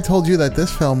 what if I told you that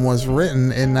this film was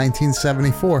written in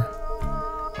 1974?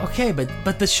 Okay, but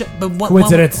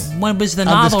Coincidence. when was the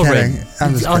I'm just novel kidding. written?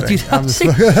 I'm just kidding. Dude, I'm just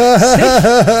sick.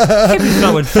 Can't be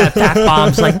throwing fat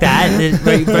bombs like that.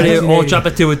 Ready to all jump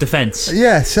into a defense.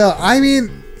 Yeah, so, I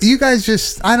mean, you guys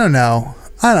just, I don't know,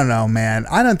 man.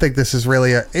 I don't think this is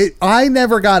really I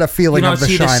never got a You feeling don't of The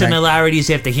see the Shining. similarities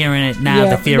after hearing it now.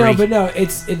 The theory. No,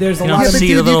 there's a You lot don't of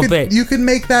see it a little you could, bit. you could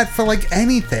make that for like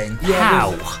anything.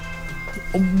 How?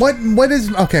 What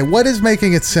is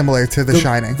making it similar to The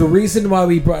Shining? The reason why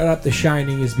we brought up The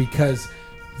Shining is because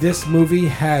this movie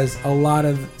has a lot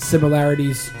of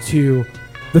similarities to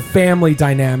the family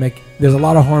dynamic. There's a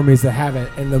lot of horror movies that have it,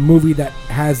 and the movie that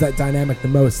has that dynamic the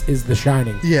most is The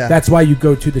Shining. Yeah. That's why you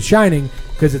go to The Shining,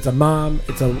 because it's a mom,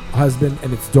 it's a husband,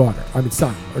 and it's daughter. I mean,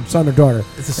 son or daughter.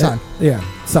 It's a son.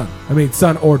 Son. I mean,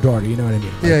 son or daughter. You know what I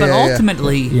mean? Yeah, But yeah, yeah.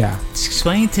 ultimately, Yeah.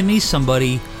 explain to me,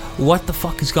 somebody, what the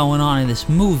fuck is going on in this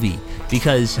movie.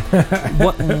 Because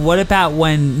what about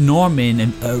when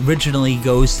Norman originally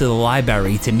goes to the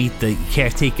library to meet the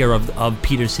caretaker of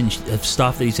Peterson's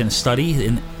stuff that he's going to study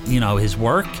in his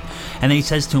work, and then he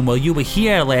says to him, "Well, you were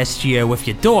here last year with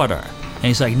your daughter," and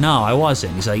he's like, "No, I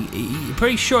wasn't." He's like,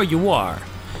 "Pretty sure you were."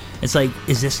 It's like,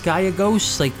 is this guy a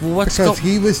ghost? Like, what's Because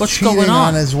he was what's cheating going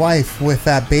on his wife with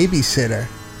that babysitter,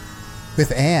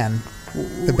 with Anne,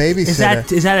 the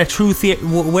babysitter. Is that a true theory?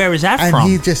 Where is that and from?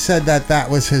 he just said that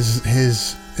was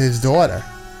his daughter,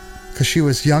 because she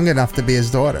was young enough to be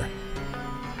his daughter.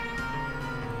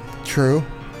 True.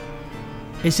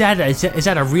 Is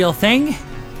that a real thing?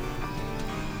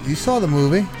 You saw the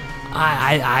movie.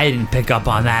 I didn't pick up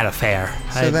on that affair.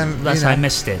 Unless I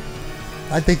missed it.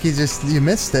 I think you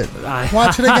missed it.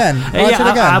 Watch it again. Watch it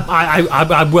again.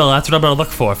 I will. That's what I'm gonna look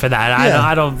for that. Yeah.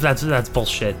 I don't. That's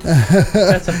bullshit.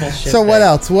 That's a bullshit. So what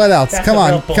else? What else? That's Come a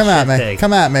on. real Come at me. bullshit thing.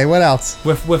 Come at me. What else?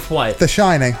 With what? The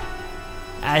Shining.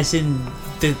 As in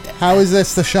the. How is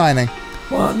this The Shining?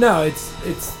 Well, no, it's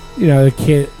the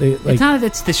kid. It's not that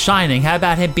it's The Shining. How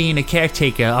about him being a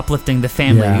caretaker, uplifting the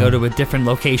family, Yeah. go to a different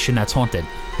location that's haunted?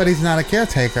 But he's not a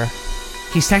caretaker.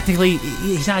 He's not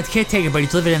a caretaker, but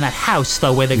he's living in that house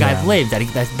though where the guy Yeah. lived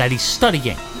that he's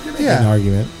studying. an Yeah.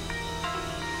 argument.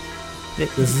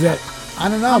 This is it. I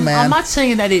don't know, man. I'm not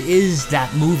saying that it is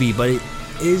that movie, but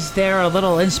is there a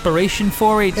little inspiration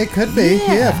for it? It could be.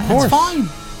 Yeah, of course. That's fine.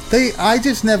 I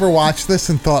just never watched this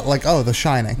and thought like, oh, The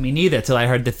Shining. Me neither, till I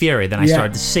heard the theory. Then I Yeah.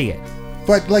 started to see it.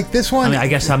 But like this one, I mean, I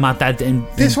guess I'm not that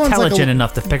this one's intelligent like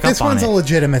enough to pick this up on one's it. a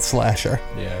legitimate slasher.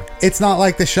 Yeah. It's not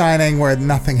like The Shining where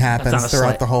nothing happens not a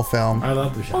throughout sla- the whole film. I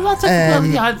love the show. Well,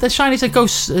 that's The Shining's a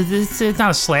ghost. It's not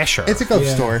a slasher. It's a ghost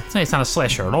Yeah. story. It's not a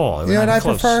slasher at all. You know what Not I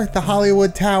close. prefer? The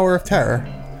Hollywood Tower of Terror.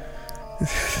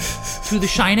 To The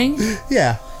Shining?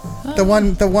 Yeah, the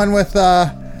one with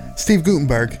Steve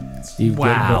Gutenberg.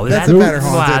 Wow, That's a better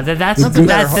haunted.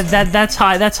 That's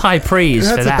high. That's high praise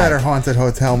That's for a that. better haunted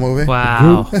hotel movie.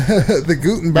 Wow. The Now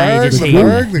Gutenberg, you're just the hating.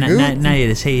 Berg, the Goot, Now you're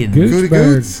just hating. Gooty Gutenberg.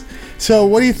 Goots. So,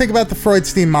 what do you think about the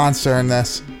Freudstein monster in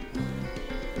this?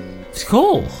 It's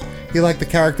cool. You like the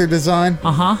character design?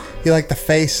 Uh huh. You like the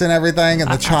face and everything, and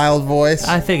the child voice?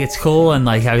 I think it's cool, and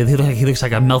like how he looks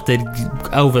like a melted,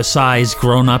 oversized,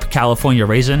 grown-up California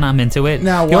raisin. I'm into it.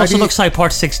 Now, he why also do you- looks like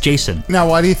Part 6 Jason. Now,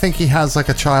 why do you think he has like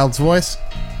a child's voice?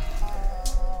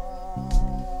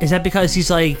 Is that because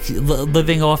he's like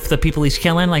living off the people he's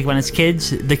killing? Like when it's kids,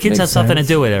 the kids Makes have something sense.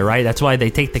 to do with it, right? That's why they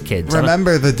take the kids.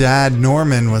 Remember, the dad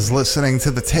Norman was listening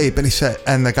to the tape, and he said,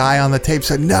 and the guy on the tape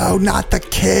said, "No, not the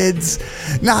kids,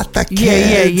 not the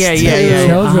kids." Yeah. too."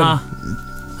 Children.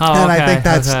 Oh, And okay, I think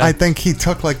okay. I think he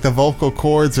took like the vocal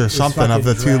cords or something of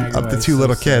the fucking two drag little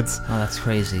was so kids. Oh, that's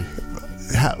crazy.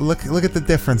 Look at the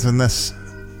difference in this,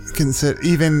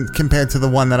 even compared to the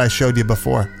one that I showed you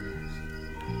before.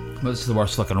 Well, this is the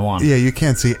worst looking one. Yeah, you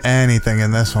can't see anything in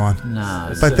this one.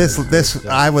 No. But this,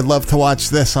 I would love to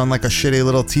watch this on like a shitty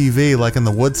little TV, like in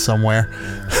the woods somewhere.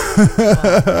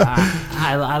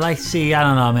 I like to see. I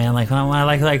don't know, man. Like when I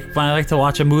like to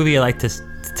watch a movie, I like to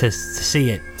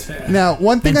see it. Now,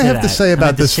 one thing I Into have to that. say I'm about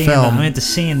into this seeing film I'm into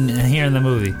seeing and hearing the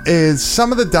movie. is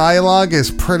some of the dialogue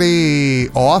is pretty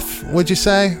off. Would you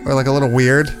say, or like a little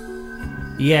weird?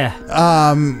 Yeah.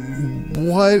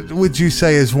 What would you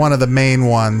say is one of the main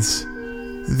ones?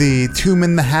 The tomb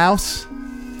in the house,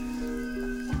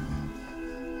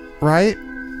 right?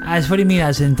 As what do you mean?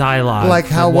 As in dialogue? Like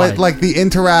how what? like the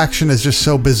interaction is just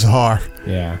so bizarre.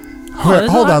 Yeah.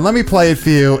 Hold on, let me play it for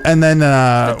you, and then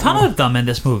a ton of them in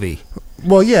this movie.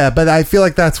 well, yeah, but I feel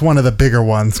like that's one of the bigger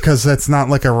ones because that's not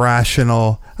like a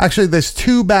rational. Actually, there's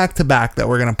two back to back that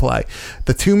we're gonna play: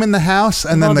 the tomb in the house,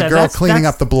 and then Well, the girl that's- cleaning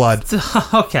that's- up the blood.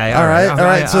 Okay. All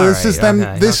right. So this is them.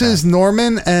 okay, This okay. is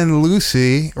Norman and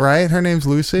Lucy, right? Her name's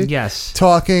Lucy. Yes.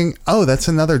 Talking. Oh, that's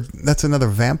another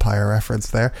vampire reference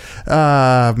there.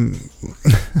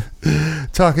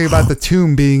 Talking about the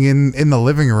tomb being in the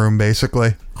living room,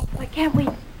 basically. Why can't we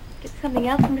get something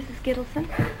else from Mrs. Gittleson?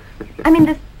 I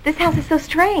mean, this house is so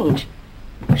strange.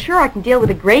 Sure, I can deal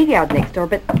with a graveyard next door,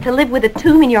 but to live with a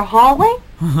tomb in your hallway?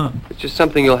 It's just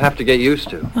something you'll have to get used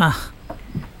to.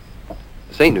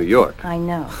 This ain't New York. I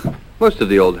know. Most of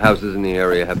the old houses in the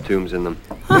area have tombs in them.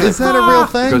 Is that a real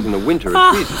Because thing? in the winter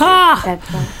it freezes.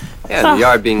 That's right. Yeah, and the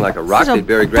yard being like a rock, That's a they'd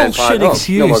bury Grandpa. bullshit Oh, no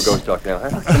excuse. more ghost talk now, huh?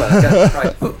 Come on, guys,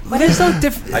 right. But there's no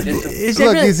difference. I did- Is there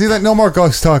Look, really? you see that? No more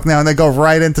ghost talk now, and they go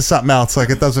right into something else, like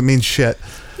it doesn't mean shit.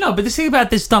 No, but the thing about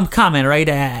this dumb comment, right?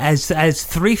 As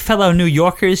three fellow New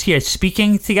Yorkers here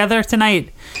speaking together tonight,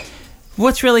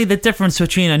 what's really the difference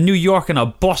between a New York and a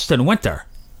Boston winter?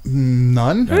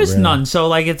 None. There is none. So,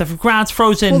 like, if the ground's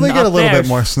frozen, Well, they get a up little there, bit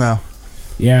more snow.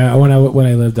 Yeah, when I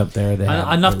lived up there, they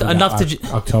had, Enough to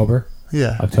October.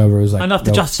 Yeah. October was like enough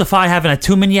to justify having a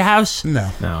tomb in your house.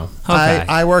 No. No. Okay.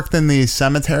 I worked in the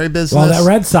cemetery business. Well, that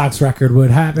Red Sox record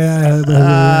would happen.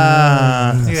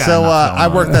 I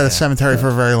worked at a cemetery for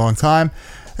a very long time,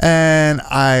 and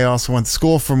I also went to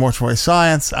school for mortuary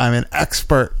science. I'm an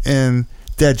expert in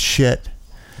dead shit,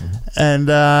 and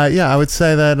I would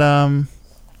say that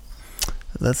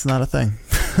that's not a thing.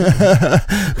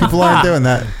 People aren't doing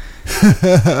that.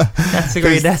 That's a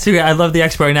great. I love the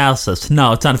expert analysis.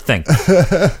 No, it's not a thing.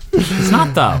 It's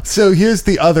not though. So here's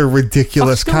the other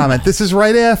ridiculous comment. This is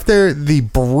right after the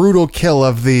brutal kill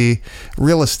of the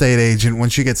real estate agent when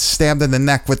she gets stabbed in the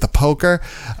neck with the poker.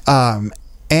 And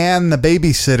the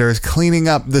babysitter is cleaning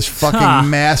up this fucking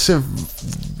massive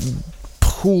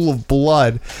pool of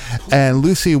blood, and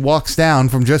Lucy walks down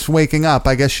from just waking up.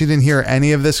 I guess she didn't hear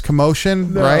any of this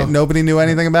commotion, right? Nobody knew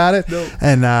anything about it. No.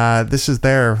 And this is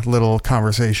their little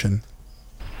conversation.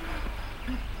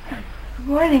 Good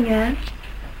morning, Anne.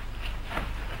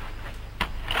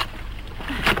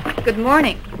 Good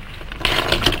morning.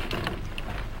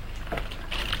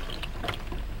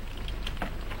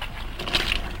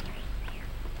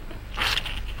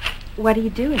 What are you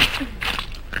doing?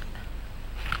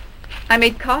 I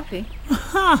made coffee.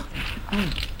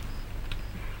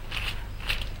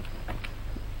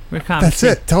 That's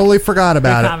it. Totally forgot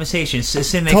about it. Conversation.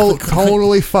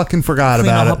 Totally fucking forgot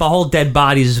about it. A whole dead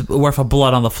body's worth of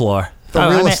blood on the floor. The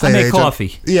real estate I made agent.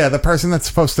 coffee. Yeah, the person that's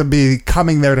supposed to be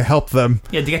coming there to help them.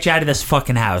 Yeah, to get you out of this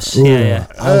fucking house. Ooh, Yeah.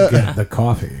 I'll get the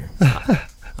coffee.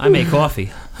 I made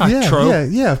coffee. Yeah, True.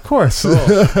 yeah, of course.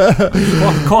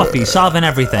 Coffee, solving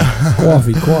everything.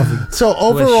 Coffee. So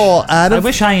overall, I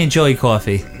wish I enjoy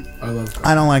coffee.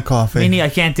 I don't like coffee. I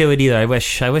can't do it either. I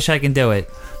wish I can do it.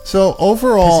 So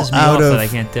overall, Pisses me out off of that I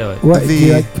can't do it. What do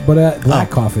you like? Black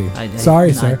coffee.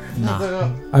 Sorry, sir.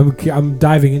 No. I'm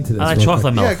diving into this. I like real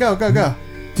chocolate quick. milk. Yeah, go.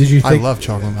 Did you think? I love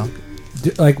chocolate milk.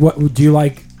 What do you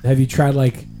like? Have you tried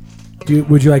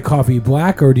would you like coffee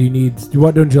black, or do you need?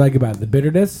 What don't you like about it? The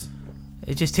bitterness?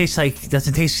 It just tastes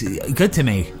doesn't taste good to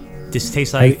me. Just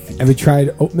tastes like. Have you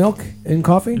tried oat milk in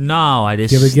coffee? No, I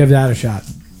just. Give that a shot.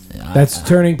 That's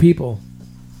turning people.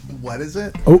 What is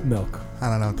it? Oat milk. I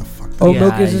don't know what the fuck. Oat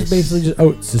milk is just basically just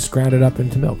oats, just grounded up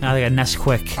into milk. I think a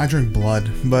Nesquik. I drink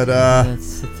blood, but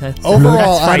That's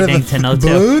overall, out of frightening to know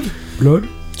too. Blood.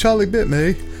 Charlie bit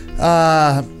me.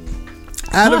 Out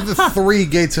of the 3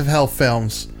 Gates of Hell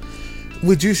films,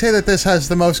 would you say that this has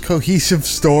the most cohesive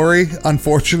story?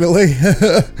 Unfortunately,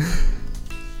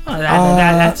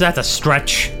 That's a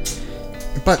stretch.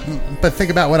 but think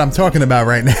about what I'm talking about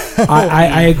right now.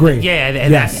 I agree. Yeah,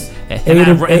 Yes.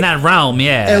 in that realm,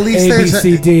 yeah. At least A, B,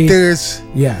 C, D. there's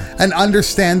Yeah. an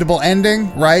understandable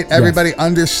ending, right? Everybody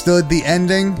understood the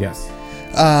ending. Yes.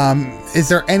 Is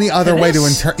there any other way to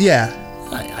This? Yeah.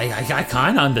 I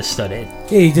kind of understood it.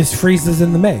 Yeah, he just freezes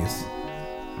in the maze.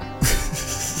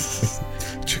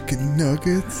 Chicken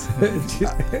nuggets.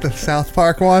 The South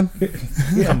Park one.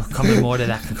 I'm coming more to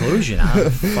that conclusion. I don't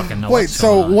fucking know. Wait, what's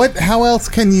so going on. how else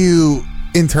can you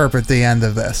interpret the end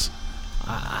of this?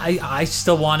 I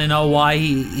still want to know why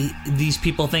these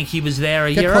people think he was there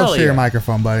a Get year close to earlier. your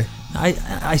microphone, buddy.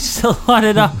 I still want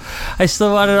to know. I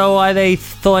still want to know why they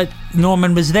thought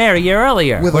Norman was there a year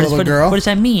earlier. With a little girl? What does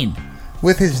that mean?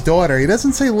 With his daughter. He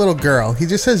doesn't say little girl. He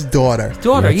just says daughter.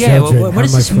 Daughter, Yeah, yeah. children. What How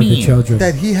does much this for the mean? children?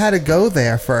 That he had to go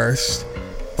there first.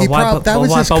 But why, that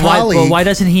was his but colleague. why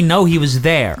doesn't he know he was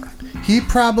there? He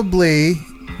probably...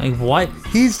 Like what?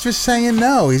 He's just saying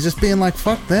no. He's just being like,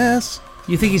 fuck this.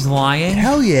 You think he's lying?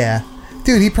 Hell yeah.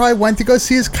 Dude, he probably went to go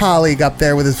see his colleague up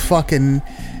there with his fucking...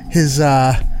 His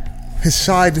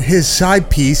side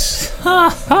piece.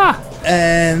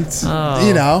 And,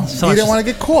 you know, so he much- didn't want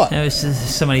to get caught. There's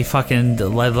so many fucking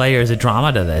layers of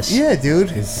drama to this. Yeah,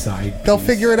 dude. His side. They'll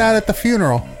figure it out at the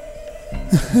funeral.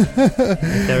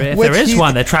 If Which there is he-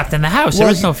 one, they're trapped in the house. There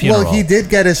is no funeral. Well, he did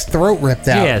get his throat ripped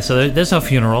out. Yeah, so there's no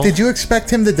funeral. Did you expect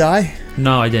him to die?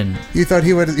 No, I didn't. You thought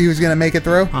he was going to make it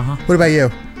through? Uh-huh. What about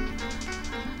you?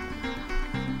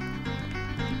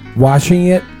 Watching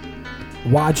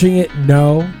it,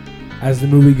 no. As the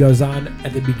movie goes on,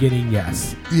 at the beginning,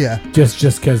 yes. Yeah. Just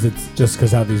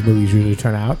because how these movies usually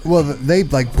turn out. Well, they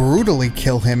like brutally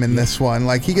kill him in this one.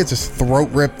 Like he gets his throat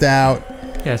ripped out.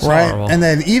 Yeah, it's Right, horrible. and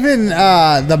then even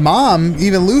the mom,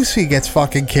 even Lucy gets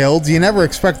fucking killed. You never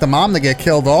expect the mom to get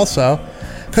killed, also,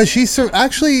 because she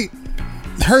actually,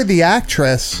 the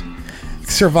actress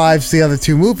survives the other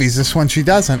 2 movies. This one she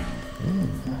doesn't.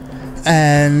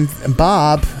 And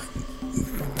Bob,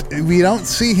 we don't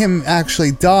see him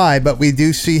actually die, but we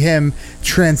do see him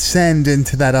transcend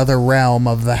into that other realm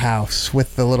of the house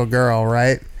with the little girl,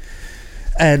 right?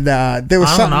 And there was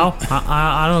I something. don't know.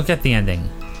 I don't get the ending.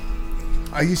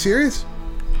 Are you serious?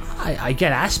 I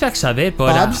get aspects of it,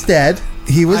 but Bob's dead.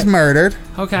 He was murdered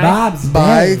okay. Bob's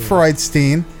by dead.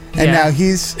 Freudstein, and Yeah. now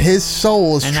his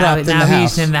soul is And trapped now in the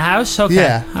house. he's in the house. Okay,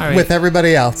 Yeah, all right. with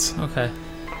everybody else. Okay,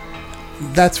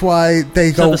 That's why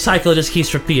they so go. the cycle just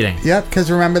keeps repeating. Yep,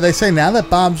 because remember they say now that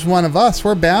Bob's one of us,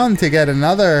 we're bound to get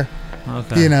another,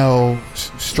 Okay,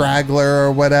 straggler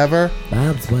or whatever.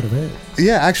 Bob's what it is.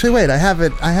 Yeah, actually, wait, I have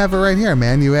it right here,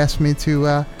 man. You asked me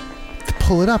to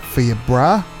pull it up for you,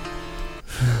 bruh.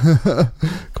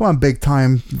 Come on, big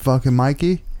time fucking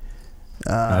Mikey.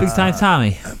 big time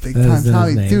Tommy. Big That time is his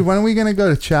Tommy. name. Dude, when are we going to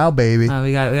go to Chow Baby?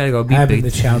 We gotta go I beat haven't big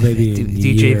been to Chow Baby in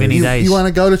DJ years. Vinny Dice. You want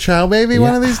to go to Chow Baby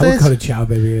one of these I would days? go to Chow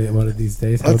Baby one of these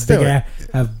days. Let's do it.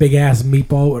 Have big ass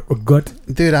meatball with gut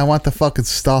Dude, I want the fucking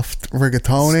stuffed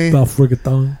rigatoni. stuffed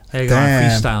rigatoni. Hey, go on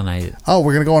Damn. freestyle night. Oh,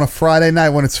 we're going to go on a Friday night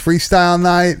when it's freestyle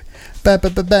night.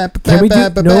 Can we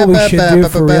do? No, we should do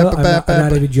for real. I'm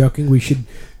not even joking. We should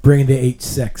bring the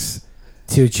H6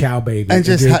 to Chow Baby And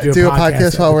just do a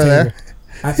podcast while we're there.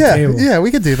 At the Yeah, table. yeah, we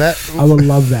could do that. I would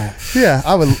love that. Yeah,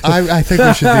 I would. I think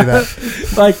we should do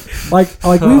that. like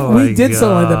Oh we my did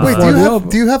something like that God. Wait,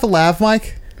 before. do you have a lav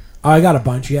mic? Oh, I got a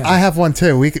bunch. Yeah, I have one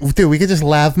too. We could just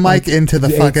lav mic Like into the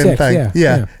the fucking 8.6, thing. yeah,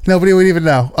 Yeah. yeah. Nobody would even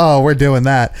know. Oh, we're doing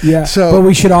that. yeah. So but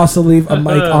we should also leave a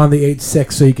mic on the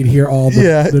H6 so you can hear all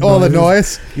the all the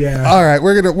noise. Yeah. All right,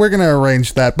 we're gonna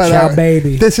arrange that. But Chow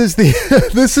Baby. This is the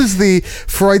this is the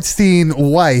Freudstein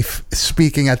wife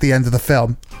speaking at the end of the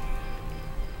film.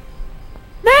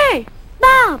 May!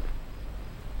 Bob!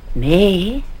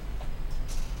 May,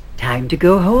 time to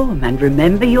go home and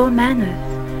remember your manners.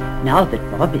 Now that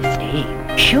Bob is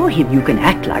staying, show him you can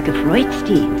act like a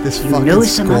Freudstein. This you fucking know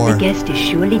some score. other guest is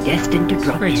surely destined to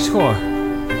drop Great in. score.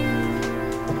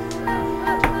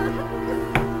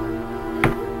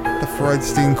 The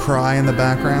Freudstein cry in the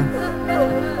background.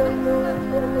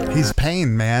 He's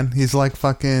pain, man. He's like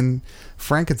fucking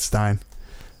Frankenstein.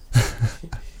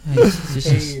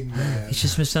 He's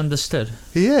just misunderstood.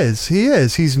 He is.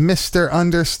 He's Mr.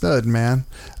 Understood, man.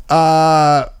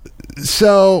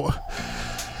 So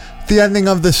the ending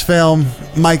of this film,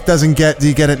 Mike doesn't get. Do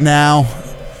you get it now?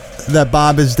 That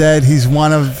Bob is dead. He's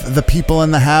one of the people in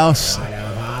the house,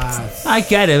 I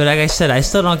get it, but like I said, I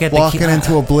still don't get walking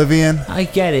into oblivion. I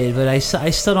get it, but I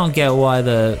still don't get why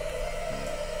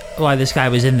this guy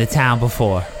was in the town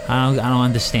before. I don't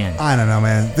understand. I don't know,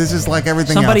 man. This is like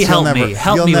everything Somebody else. help You'll me. never,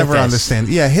 Help you'll me with never this. understand.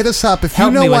 Yeah, hit us up if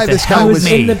Help you know me with why this. this guy Help was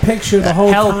me. in the picture the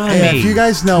whole Help time. me. Yeah, if you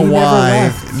guys know He never why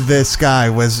left. this guy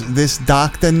was, this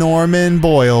Dr. Norman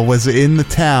Boyle was in the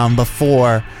town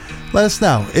before, let us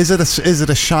know. Is it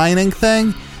a Shining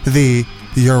thing?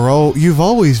 You've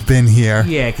always been here.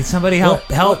 Yeah, can somebody help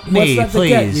me, what's that to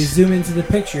get? You please? zoom into the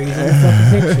picture. He's in the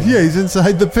fucking picture. Yeah, he's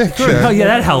inside the picture. Oh yeah,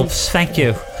 that helps. Thank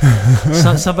you.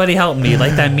 Somebody help me,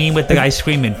 like that meme with the guy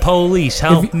screaming, "Police,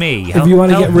 help me!" if you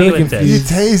wanna help get me really with You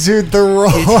this. tasered the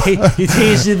wrong. You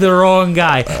tasted the wrong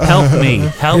guy.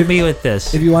 Help me with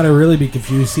this. If you want to really be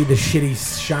confused, see the shitty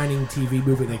Shining TV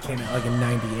movie that came out like in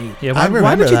 '98. Yeah, I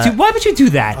remember that. Why would you do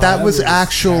that? That was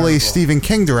actually Stephen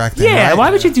King directing. Yeah, right? why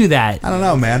would you do that? I don't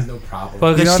know, man. No problem.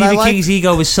 Well, You know because what I Stephen like? King's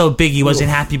ego was so big, he wasn't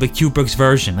happy with Kubrick's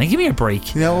version. Like, give me a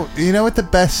break. You know what the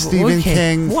best Stephen Okay,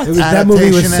 King what? That movie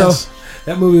adaptation was so. is?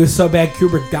 That movie was so bad.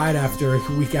 Kubrick died after a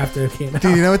week after it came out. Do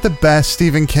you know what the best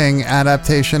Stephen King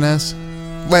adaptation is?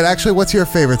 Wait, actually, what's your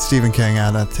favorite Stephen King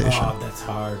adaptation? Oh, that's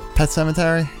hard. Pet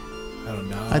Cemetery? I don't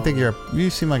know. I think you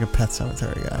seem like a Pet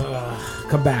Cemetery guy.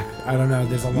 Come back. I don't know.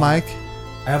 There's a lot. Mike?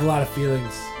 I have a lot of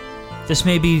feelings. This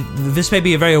may be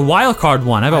a very wild card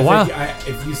one. I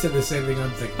If you said the same thing, I'm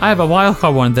thinking. have a wild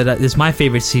card one that is my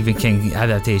favorite Stephen King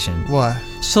adaptation. What?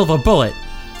 Silver Bullet.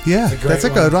 Yeah, That's a great that's a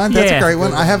good one. That's Yeah. a great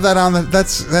one. I have that on the.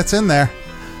 That's in there.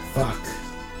 Fuck.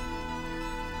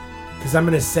 Because I'm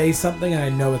gonna say something and I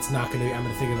know it's not gonna. I'm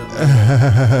gonna think of it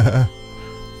later.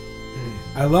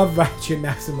 I love Ratchet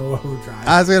Maximum Overdrive.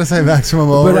 I was gonna say Maximum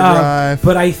Overdrive.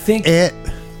 But I think It.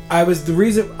 I was the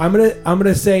reason. I'm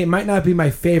gonna say it might not be my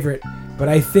favorite, but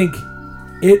I think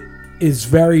it is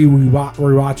very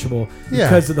rewatchable Yeah.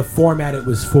 because of the format it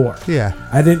was for. Yeah.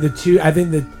 I think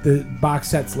the box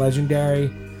set's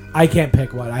legendary. I can't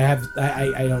pick one. I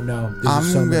don't know. There's I'm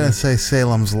just so gonna many. say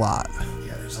Salem's Lot.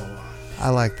 Yeah, there's a lot. I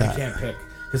like I that. can't pick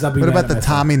because I'll be. What mad about at the myself.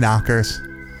 Tommy Knockers?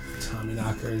 Tommy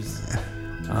Knockers?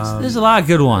 There's a lot of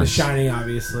good The ones. Shining,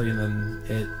 obviously, and then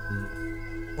it.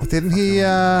 Well, didn't he?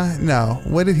 No.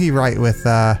 What did he write with?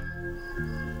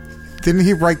 Didn't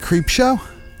he write Creepshow?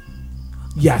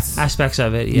 Yes. aspects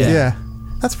of it. Yeah. Yeah.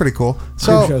 That's pretty cool.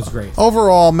 So show's great.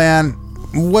 overall, man,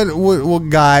 what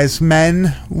guys, men,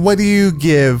 what do you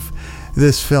give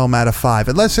this film out of 5?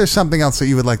 Unless there's something else that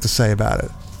you would like to say about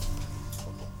it.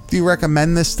 Do you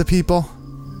recommend this to people?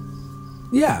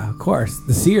 Yeah, of course.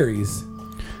 The series.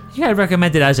 Yeah, I'd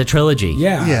recommend it as a trilogy.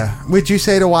 Yeah. Yeah. Would you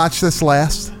say to watch this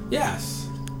last? Yes.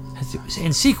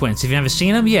 In sequence. If you haven't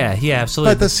seen them, yeah,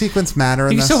 absolutely. But does sequence matter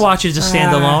in you can this? still watch it as a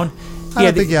standalone. I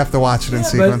don't think you have to watch it in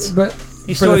sequence. But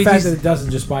These for the stories- fact that it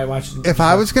doesn't, just by watching. If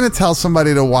I was going to tell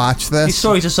somebody to watch These this,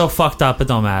 stories are so fucked up, it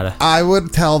don't matter. I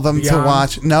would tell them to Beyond.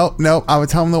 watch. No. I would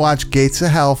tell them to watch Gates of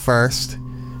Hell first,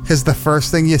 because the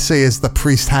first thing you see is the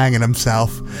priest hanging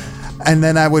himself, and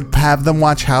then I would have them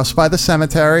watch House by the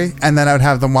Cemetery, and then I would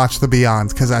have them watch The Beyond,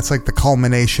 because that's like the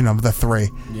culmination of the 3.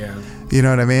 Yeah. You know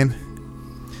what I mean?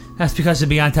 That's because the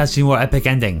Beyond has a more epic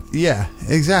ending. Yeah,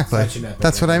 exactly. Such an epic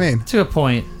That's what I mean. That's a good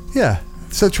point. Yeah.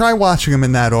 So try watching them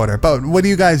in that order. But what do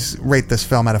you guys rate this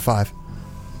film out of 5?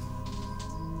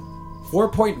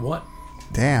 4.1.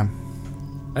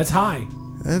 Damn. That's high.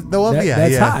 Well, That's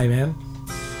yeah. high, man.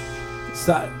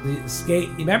 The skate.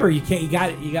 Remember, you can't.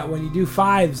 You got when you do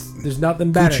 5s. There's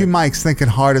nothing better. Gucci Mike's thinking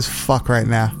hard as fuck right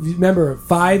now. Remember,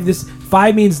 5. This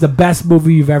 5 means the best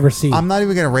movie you've ever seen. I'm not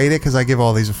even going to rate it because I give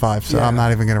all these a 5, so Yeah. I'm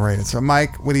not even going to rate it. So,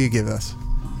 Mike, what do you give this?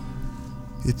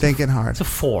 You're thinking hard. It's a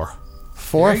 4.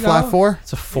 4? There you Flat go. 4?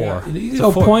 It's a 4. Yeah, you It's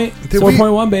can a go point. Did we-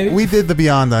 4.1, baby. We did the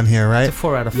Beyond on here, right? It's a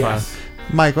 4 out of 5. Yes.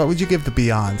 Mike, what would you give the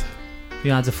Beyond?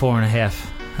 Beyond's a 4.5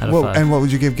 out of 5. And what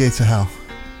would you give Gates of Hell?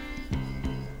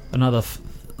 Another 4.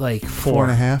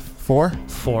 4.5? 4?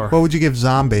 4. What would you give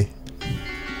Zombie?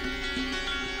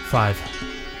 5.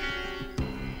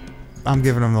 I'm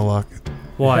giving him the look.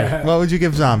 Why? What would you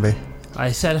give Zombie?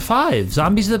 I said a 5.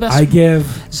 Zombie's the best. I give.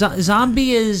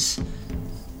 Zombie is.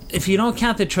 If you don't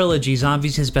count the trilogy,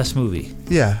 Zombie's his best movie.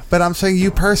 Yeah, but I'm saying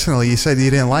you personally, you said you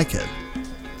didn't like it.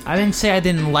 I didn't say I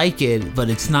didn't like it, but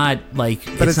it's not But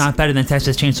it's not better than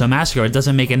Texas Chainsaw Massacre. It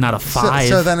doesn't make it not a 5.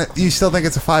 So then you still think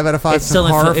it's a 5 out of 5? It's still a-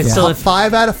 horror it's film? still a-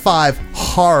 5 out of 5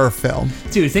 horror film.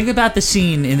 Dude, think about the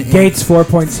scene in Gates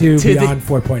 4.2, Dude, Beyond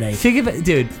 4.8. Think about,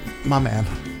 dude. My man.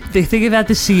 Think about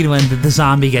the scene when the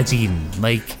zombie gets eaten.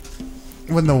 Like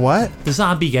when the what? The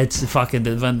zombie gets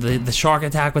fucking when the shark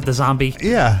attack with the zombie.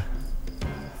 Yeah,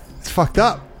 it's fucked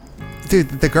up, dude.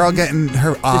 The girl getting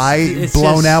her eye it's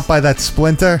blown just- out by that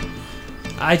splinter.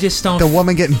 I just don't. The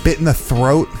woman getting bit in the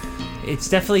throat. It's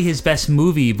definitely his best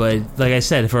movie, but like I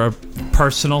said, for a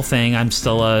personal thing, I'm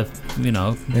still a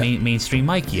mainstream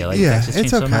Mikey. I like Yeah, Texas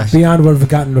it's Chainsaw okay. Massacre. Beyond would have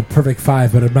gotten a perfect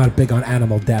 5, but I'm not big on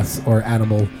animal deaths or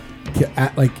animal,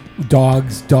 like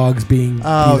dogs being.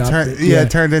 Oh, beat up.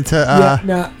 turned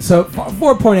into. So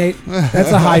 4.8.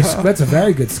 That's a high. That's a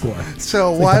very good score.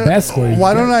 So It's like the best score you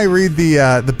why can don't I read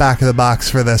the back of the box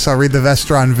for this? I'll read the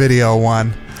Vestron video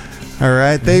one. All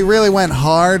right, they really went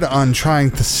hard on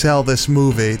trying to sell this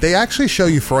movie. They actually show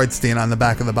you Freudstein on the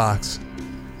back of the box,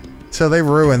 so they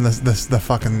ruined the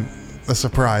fucking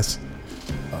surprise.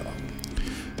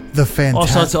 The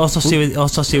fantastic. Also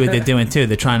see what they're doing too.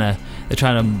 They're trying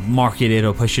to market it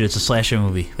or push it as a slasher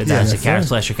movie, but that's a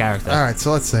slasher character. All right,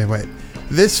 so let's say, wait.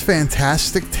 This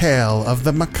fantastic tale of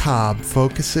the macabre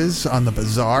focuses on the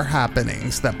bizarre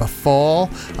happenings that befall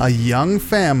a young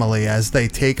family as they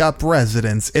take up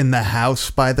residence in the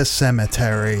house by the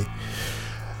cemetery.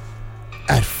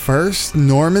 At first,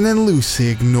 Norman and Lucy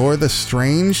ignore the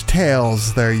strange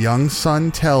tales their young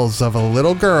son tells of a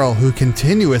little girl who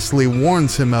continuously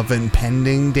warns him of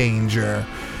impending danger.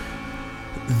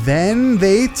 Then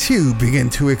they too begin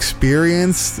to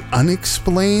experience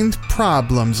unexplained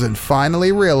problems and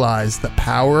finally realize the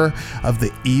power of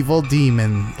the evil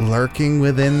demon lurking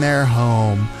within their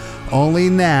home. Only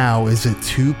now is it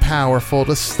too powerful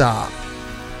to stop.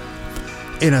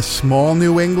 In a small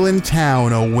New England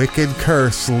town, a wicked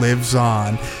curse lives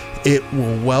on. It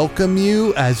will welcome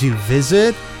you as you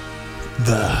visit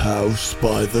the house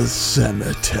by the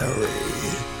cemetery.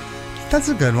 That's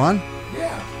a good one.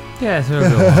 Yeah, it's a real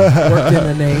good one. Worked in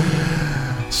the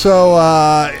name. So,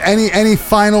 any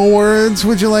final words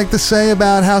would you like to say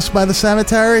about House by the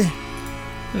Cemetery?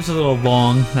 It was a little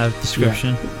long, that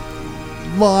description.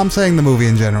 Well, I'm saying the movie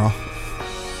in general.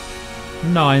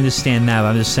 No, I understand that, but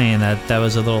I'm just saying that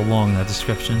was a little long, that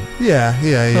description. Yeah.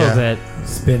 A little bit.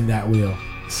 Spin that wheel.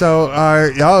 So,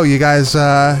 you guys,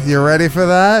 you ready for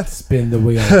that? Spin the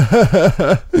wheel.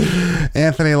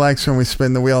 Anthony likes when we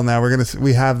spin the wheel. Now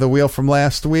we have the wheel from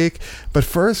last week, but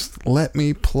first, let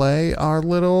me play our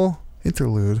little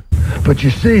interlude. But you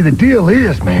see, the deal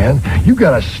is, man, you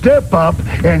gotta step up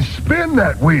and spin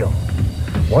that wheel.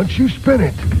 Once you spin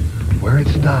it, where it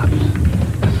stops,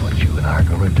 that's what you and I are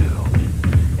gonna do.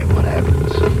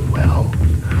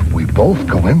 both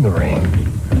go in the ring.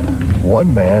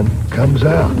 One man comes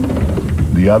out.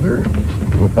 The other?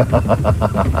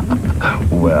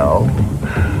 Well,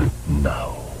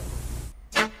 no.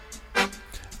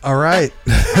 All right.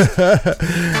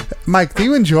 Mike, do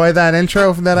you enjoy that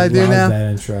intro that I do love now?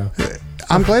 that intro.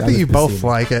 I'm glad that was you both deceiving.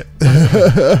 like it.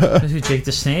 Is it Jake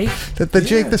the Snake? That the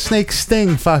Jake the Snake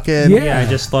Sting fucking... Yeah, I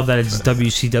just love that it's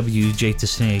WCW Jake the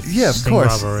Snake. Yeah, of Sting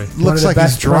course. Rivalry. One of Looks the like he's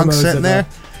best drunk promos sitting of there.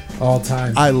 all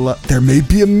time. I love... There may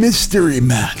be a mystery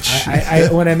match. I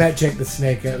when I met Jake the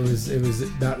Snake, it was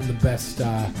not in the best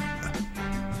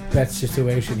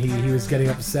situation. He was getting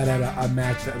upset at a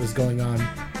match that was going on.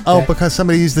 Oh, because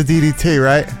somebody used the DDT,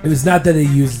 right? It was not that they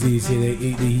used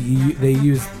DDT. They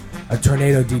used a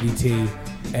tornado DDT,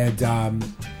 and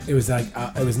it was like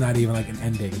it was not even like an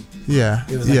ending. Yeah.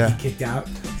 It was like yeah. he kicked out.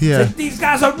 Yeah. It's like, these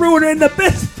guys are ruining the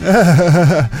business.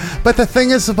 But the thing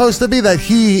is supposed to be that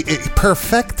he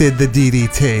perfected the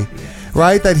DDT,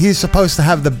 right? That he's supposed to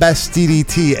have the best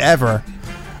DDT ever,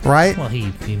 right? Well,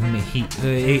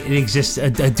 it exists.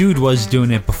 A dude was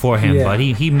doing it before him, Yeah. but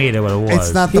he made it what it was.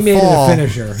 It's not He the made it a fall.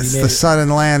 finisher. He It's made the it- sudden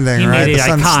landing, He right? made it The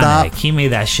sudden iconic. stop. He made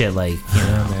that shit like, you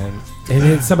know. Man. And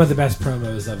it's some of the best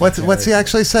promos of What's he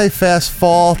actually say? Fast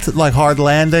fall, like hard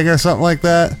landing or something like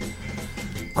that?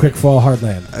 Quick fall, hard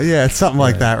land. Yeah, it's something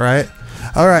like that, right?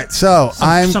 All right, so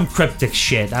Some cryptic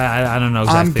shit. I don't know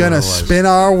exactly I'm gonna what it was. spin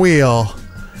our wheel.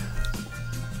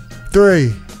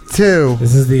 3, 2,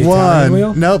 This is the Italian 1.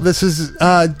 wheel? Nope, this is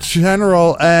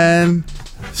General and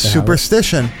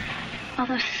Superstition. All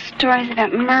those stories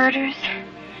about murders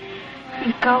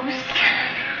and ghosts.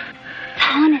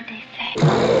 Haunted, they say.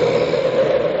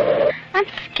 I'm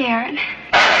scared.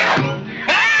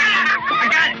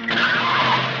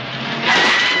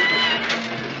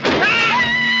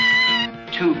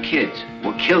 Two kids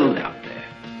were killed out there.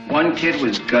 One kid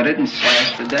was gutted and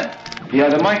slashed to death. The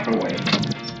other microwave.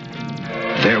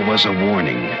 There was a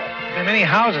warning. There are many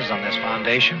houses on this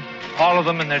foundation. All of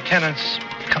them and their tenants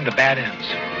come to bad ends.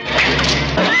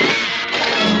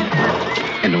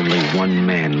 And only one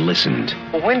man listened.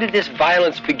 Well, when did this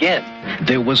violence begin?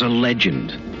 There was a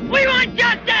legend. We want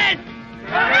justice!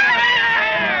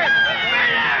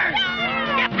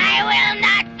 I will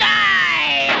not die!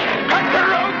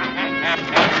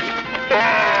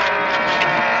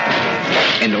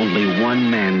 And only one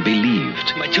man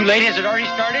believed. Am I too late? Has it already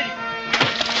started?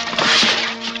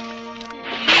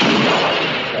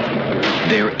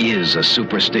 There is a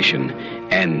superstition,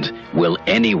 and will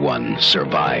anyone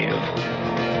survive?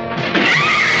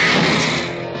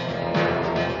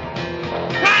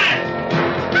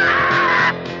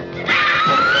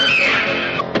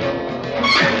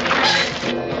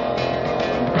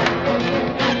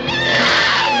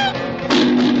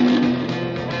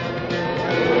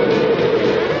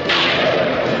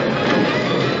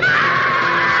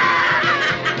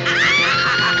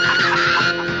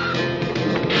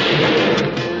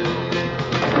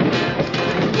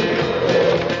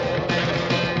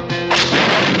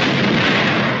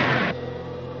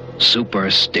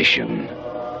 Superstition.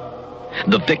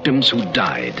 The victims who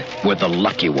died were the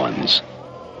lucky ones.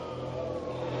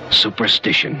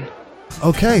 Superstition.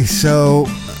 Okay, so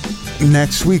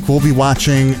next week we'll be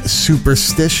watching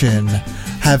Superstition.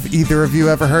 Have either of you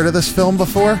ever heard of this film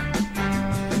before?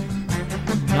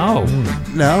 No.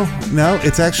 No,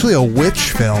 it's actually a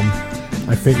witch film,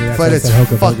 I figured that's but why I it's said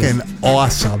Hocus fucking Pocus.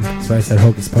 awesome. That's why I said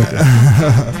Hocus Pocus.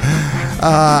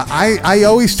 I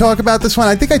always talk about this one.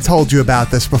 I think I told you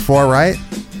about this before, right?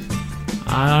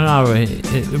 I don't know.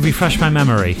 It refresh my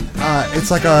memory. It's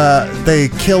like they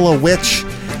kill a witch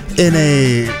in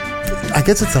I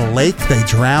guess it's a lake. They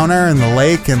drown her in the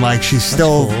lake, and like she's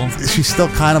still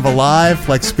kind of alive,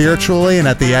 like spiritually. And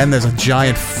at the end, there's a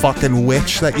giant fucking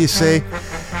witch that you see.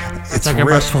 It's like a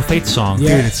Merciful Fate song. Dude,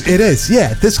 it is.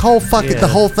 Yeah, this whole fucking Yeah. the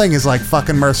whole thing is like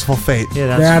fucking Merciful Fate. Yeah,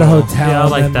 that's They're at a cool. hotel, Yeah, I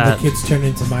like and that. the kids turn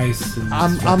into mice. And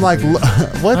I'm like,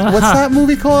 what's that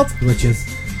movie called? Witches.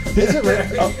 Is it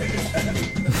really? Oh.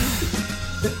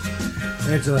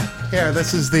 Angela. Here,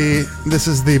 this is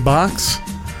the box.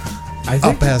 I think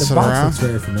I'll pass the it box around. looks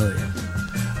very familiar.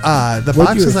 The What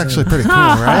box you is were actually saying. pretty cool,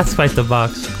 right? That's quite the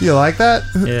box. You like that?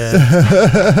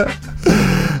 Yeah.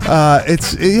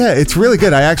 It's really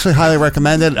good. I actually highly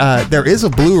recommend it. There is a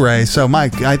Blu-ray, so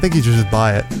Mike, I think you should just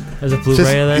buy it. There's a Blu-ray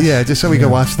Just- of this? Yeah, just so we can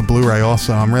watch the Blu-ray.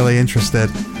 Also, I'm really interested.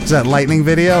 Is that Lightning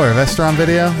Video or Vestron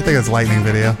Video? I think it's Lightning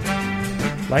Video.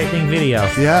 Lightning Video.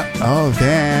 Yeah. Oh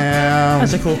damn.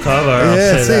 That's a cool cover. I'll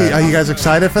Yeah. say See, that. are you guys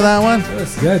excited for that one?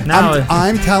 That's good. Now,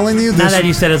 I'm telling you, now this. that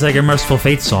you said it's like a Merciful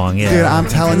Fate song, yeah. Dude, I'm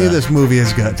telling you, this movie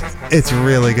is good. It's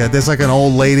really good. There's like an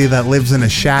old lady that lives in a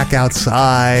shack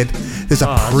outside. There's a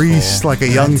that's priest, cool. like a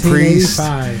young priest.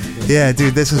 1985. Yeah,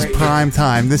 dude, this is prime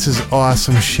time. This is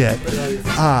awesome shit.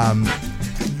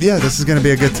 Yeah, this is gonna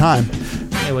be a good time.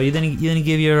 Yeah, well, you didn't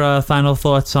give your final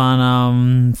thoughts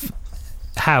on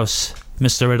House,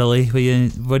 Mr. Italy.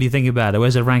 What do you think about it?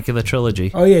 Where's it rank in the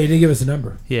trilogy? Oh yeah, you didn't give us a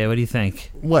number. Yeah, what do you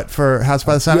think? What for House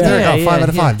by the Cemetery? Yeah, 5 out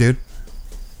of 5, dude.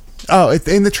 Oh,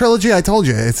 in the trilogy, I told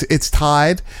you it's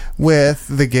tied with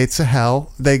The Gates of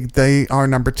Hell. They are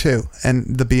number 2,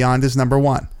 and The Beyond is number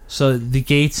 1. So the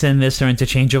gates and this are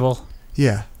interchangeable?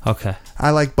 Yeah. Okay.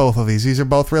 I like both of these. These are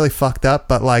both really fucked up,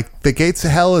 but like The Gates of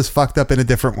Hell is fucked up in a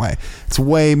different way. It's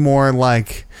way more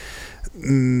like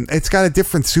it's got a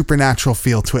different supernatural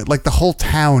feel to it. Like the whole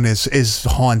town is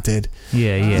haunted.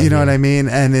 Yeah. You know what I mean?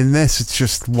 And in this, it's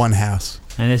just one house.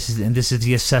 And this is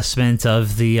the assessment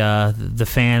of the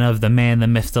fan of the man, the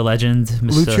myth, the legend.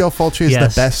 Mr. Lucio Fulci is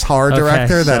the best horror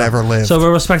director that ever lived. So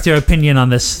we'll respect your opinion on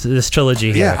this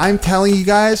trilogy here. Yeah, I'm telling you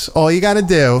guys, all you got to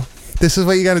do, this is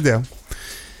what you got to do.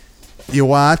 You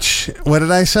watch, what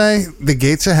did I say? The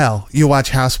Gates of Hell. You watch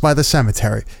House by the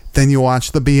Cemetery. Then you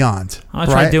watch The Beyond. I'll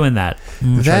try doing that.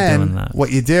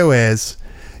 What you do is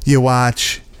you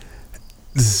watch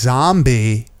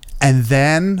Zombie and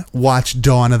then watch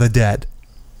Dawn of the Dead.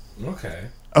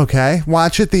 Okay?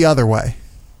 Watch it the other way.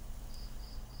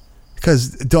 Because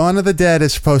Dawn of the Dead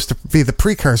is supposed to be the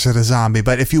precursor to Zombie,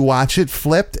 but if you watch it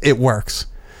flipped, it works.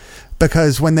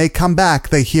 Because when they come back,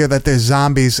 they hear that there's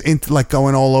zombies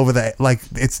going all over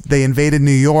they invaded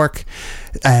New York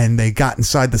and they got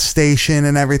inside the station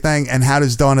and everything. And how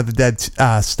does Dawn of the Dead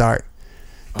start?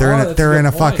 They're in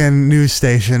a fucking news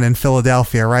station in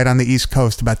Philadelphia, right on the East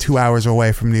Coast, about 2 hours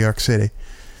away from New York City.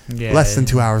 Yeah, Less than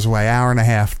 2 hours away, hour and a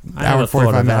half, hour and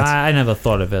 45 minutes. I never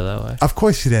thought of it that way. Of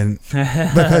course you didn't,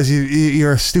 because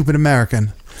you're a stupid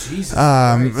American. Jesus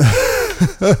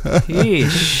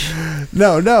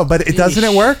No, but doesn't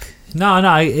it work? No,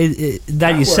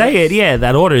 that you say it, yeah,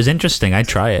 that order is interesting. I'd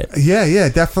try it. Yeah,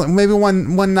 definitely. Maybe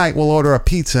one night we'll order a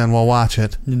pizza and we'll watch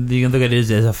it. You can look at it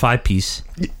as a 5-piece,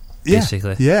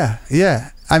 basically. Yeah.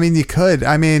 I mean, you could.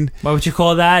 I mean, what would you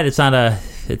call that? It's not a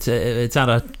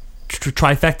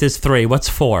trifecta is 3. What's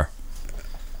 4?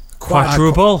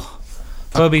 Quadruple?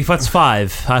 What's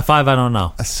 5? 5, I don't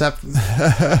know. A sepfecta?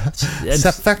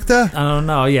 I don't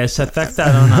know. Yeah, sepfecta,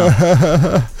 I don't know.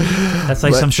 That's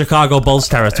like some Chicago Bulls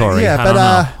territory. Yeah, I don't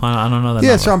know. I don't know that.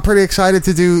 Yeah, so I'm pretty excited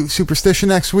to do Superstition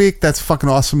next week. That's a fucking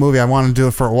awesome movie. I want to do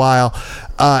it for a while.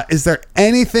 Is there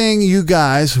anything you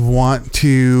guys want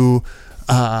to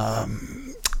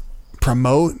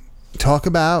promote, talk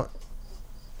about?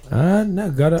 No,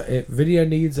 go to Video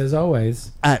Needs as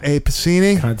always. At A.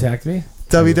 Pacini. Contact me.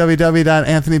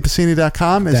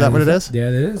 www.anthonypacini.com. Is that what it is? Yeah,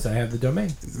 it is. I have the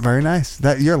domain. Very nice.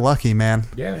 You're lucky, man.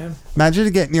 Yeah, man.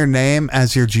 Imagine getting your name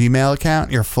as your Gmail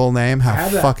account, your full name. How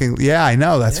fucking... Yeah, I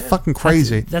know. That's fucking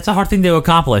crazy. That's a hard thing to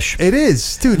accomplish. It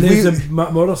is. Dude, there's a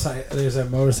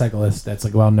motorcyclist that's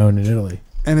like well known in Italy.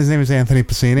 And his name is Anthony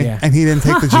Pacini? Yeah. And he didn't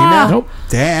take the Gmail? Nope.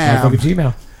 Damn. Not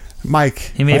Gmail. Mike.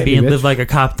 He may be live like a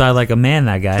cop, die like a man,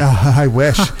 that guy. I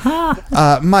wish.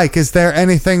 Mike, is there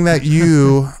anything that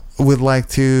you would like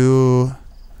to...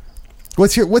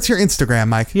 What's your Instagram,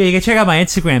 Mike? Yeah, you can check out my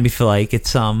Instagram if you like.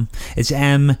 It's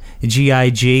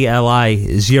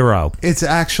MGIGLI0. It's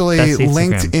actually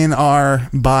linked in our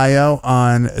bio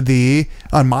on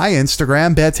my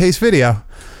Instagram, Bad Taste Video.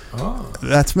 Oh.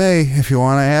 That's me. If you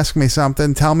want to ask me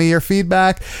something, tell me your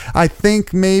feedback. I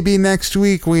think maybe next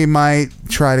week we might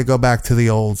try to go back to the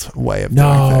old way of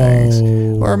doing things.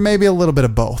 Or maybe a little bit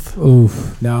of both.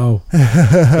 Oof. No.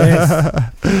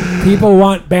 Yes. People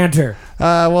want banter.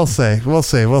 We'll see. We're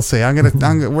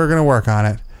gonna work on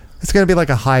it. It's gonna be like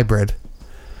a hybrid.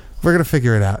 We're gonna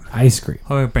figure it out. Ice cream.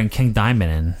 Oh, we're gonna bring King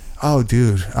Diamond in. Oh,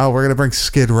 dude. Oh, we're gonna bring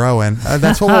Skid Row in.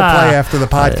 That's what we'll play after the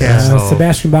podcast.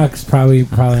 Sebastian Bach's probably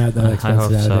not that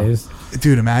expensive nowadays. So.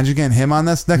 Dude, imagine getting him on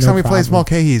this. Next time we play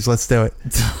Mulcahy's, let's do it.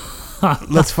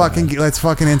 Let's fucking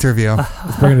interview.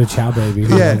 Let's bring in a Chow Baby.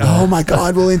 Yeah. Oh my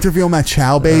God, we'll interview him at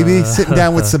Chow Baby, sitting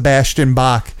down with Sebastian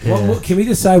Bach. Yeah. Can we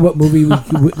decide what movie?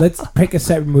 Let's pick a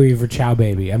separate movie for Chow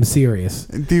Baby. I'm serious.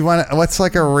 Do you want? What's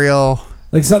like a real?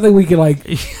 Like something we could like...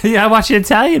 Yeah, I watch an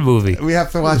Italian movie. We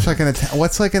have to watch like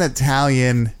what's like an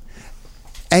Italian...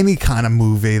 Any kind of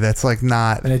movie that's like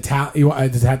not... An Italian...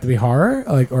 Does it have to be horror?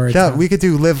 Yeah, we could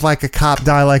do Live Like a Cop,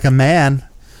 Die Like a Man.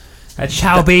 A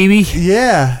Chow Baby?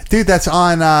 Yeah. Dude, that's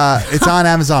on... it's on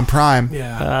Amazon Prime.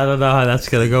 Yeah. I don't know how that's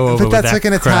going to go over. But that's like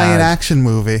an Italian action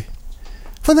movie.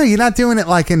 Well, no, you're not doing it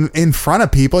like in front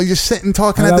of people. You're just sitting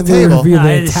talking at the table.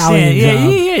 Yeah,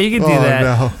 you can do that.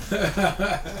 No.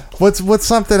 What's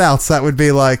something else that would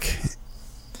be like?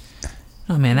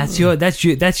 Oh man, that's your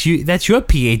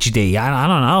PhD. I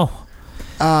don't know.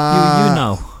 You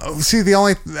know. See, the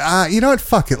only you know what?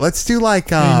 Fuck it. Let's do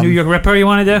like New York Ripper. You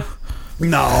want to do?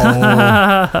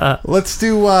 No. Let's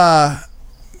do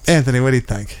Anthony. What do you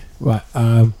think? What?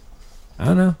 I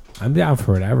don't know. I'm down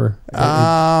for whatever.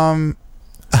 I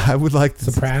would like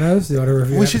to Sopranos. You want to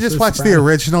review? We should just watch the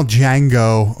original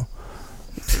Django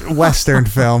Western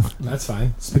film. That's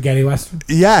fine. Spaghetti Western.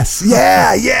 Yes.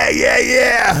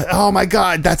 Yeah. Oh my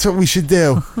God, that's what we should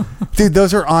do, dude.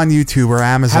 Those are on YouTube or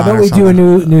Amazon. How about or we do a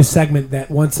something. new segment that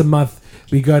once a month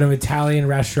we go to an Italian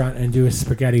restaurant and do a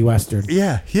spaghetti Western?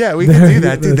 Yeah, we can do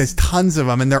that, dude. There's tons of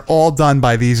them, and they're all done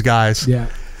by these guys. Yeah.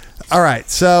 All right,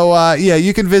 so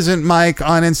you can visit Mike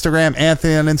on Instagram,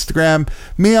 Anthony on Instagram,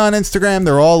 me on Instagram.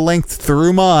 They're all linked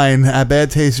through mine at Bad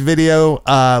Taste Video.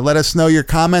 Let us know your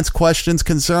comments, questions,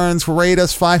 concerns. Rate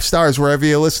us 5 stars wherever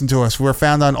you listen to us. We're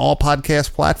found on all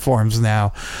podcast platforms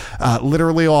now,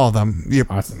 literally all of them.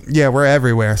 Awesome. Yeah, we're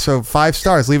everywhere. So 5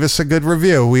 stars. Leave us a good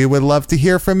review. We would love to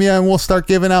hear from you, and we'll start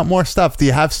giving out more stuff. Do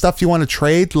you have stuff you want to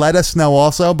trade? Let us know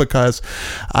also, because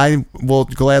I will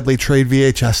gladly trade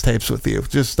VHS tapes with you.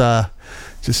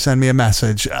 Just send me a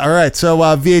message. All right, so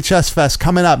VHS Fest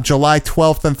coming up July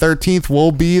 12th and 13th.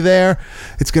 We'll be there.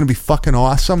 It's going to be fucking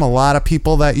awesome. A lot of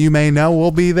people that you may know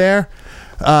will be there.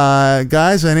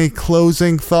 Guys, any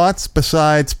closing thoughts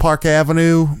besides Park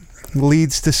Avenue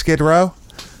leads to Skid Row?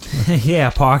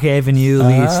 Yeah, Park Avenue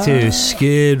leads to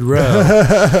Skid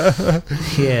Row.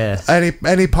 Yeah.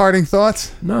 Any parting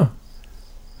thoughts? No.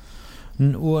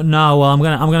 No, well, I'm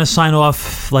gonna sign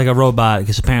off like a robot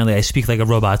because apparently I speak like a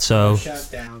robot. So,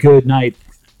 good night.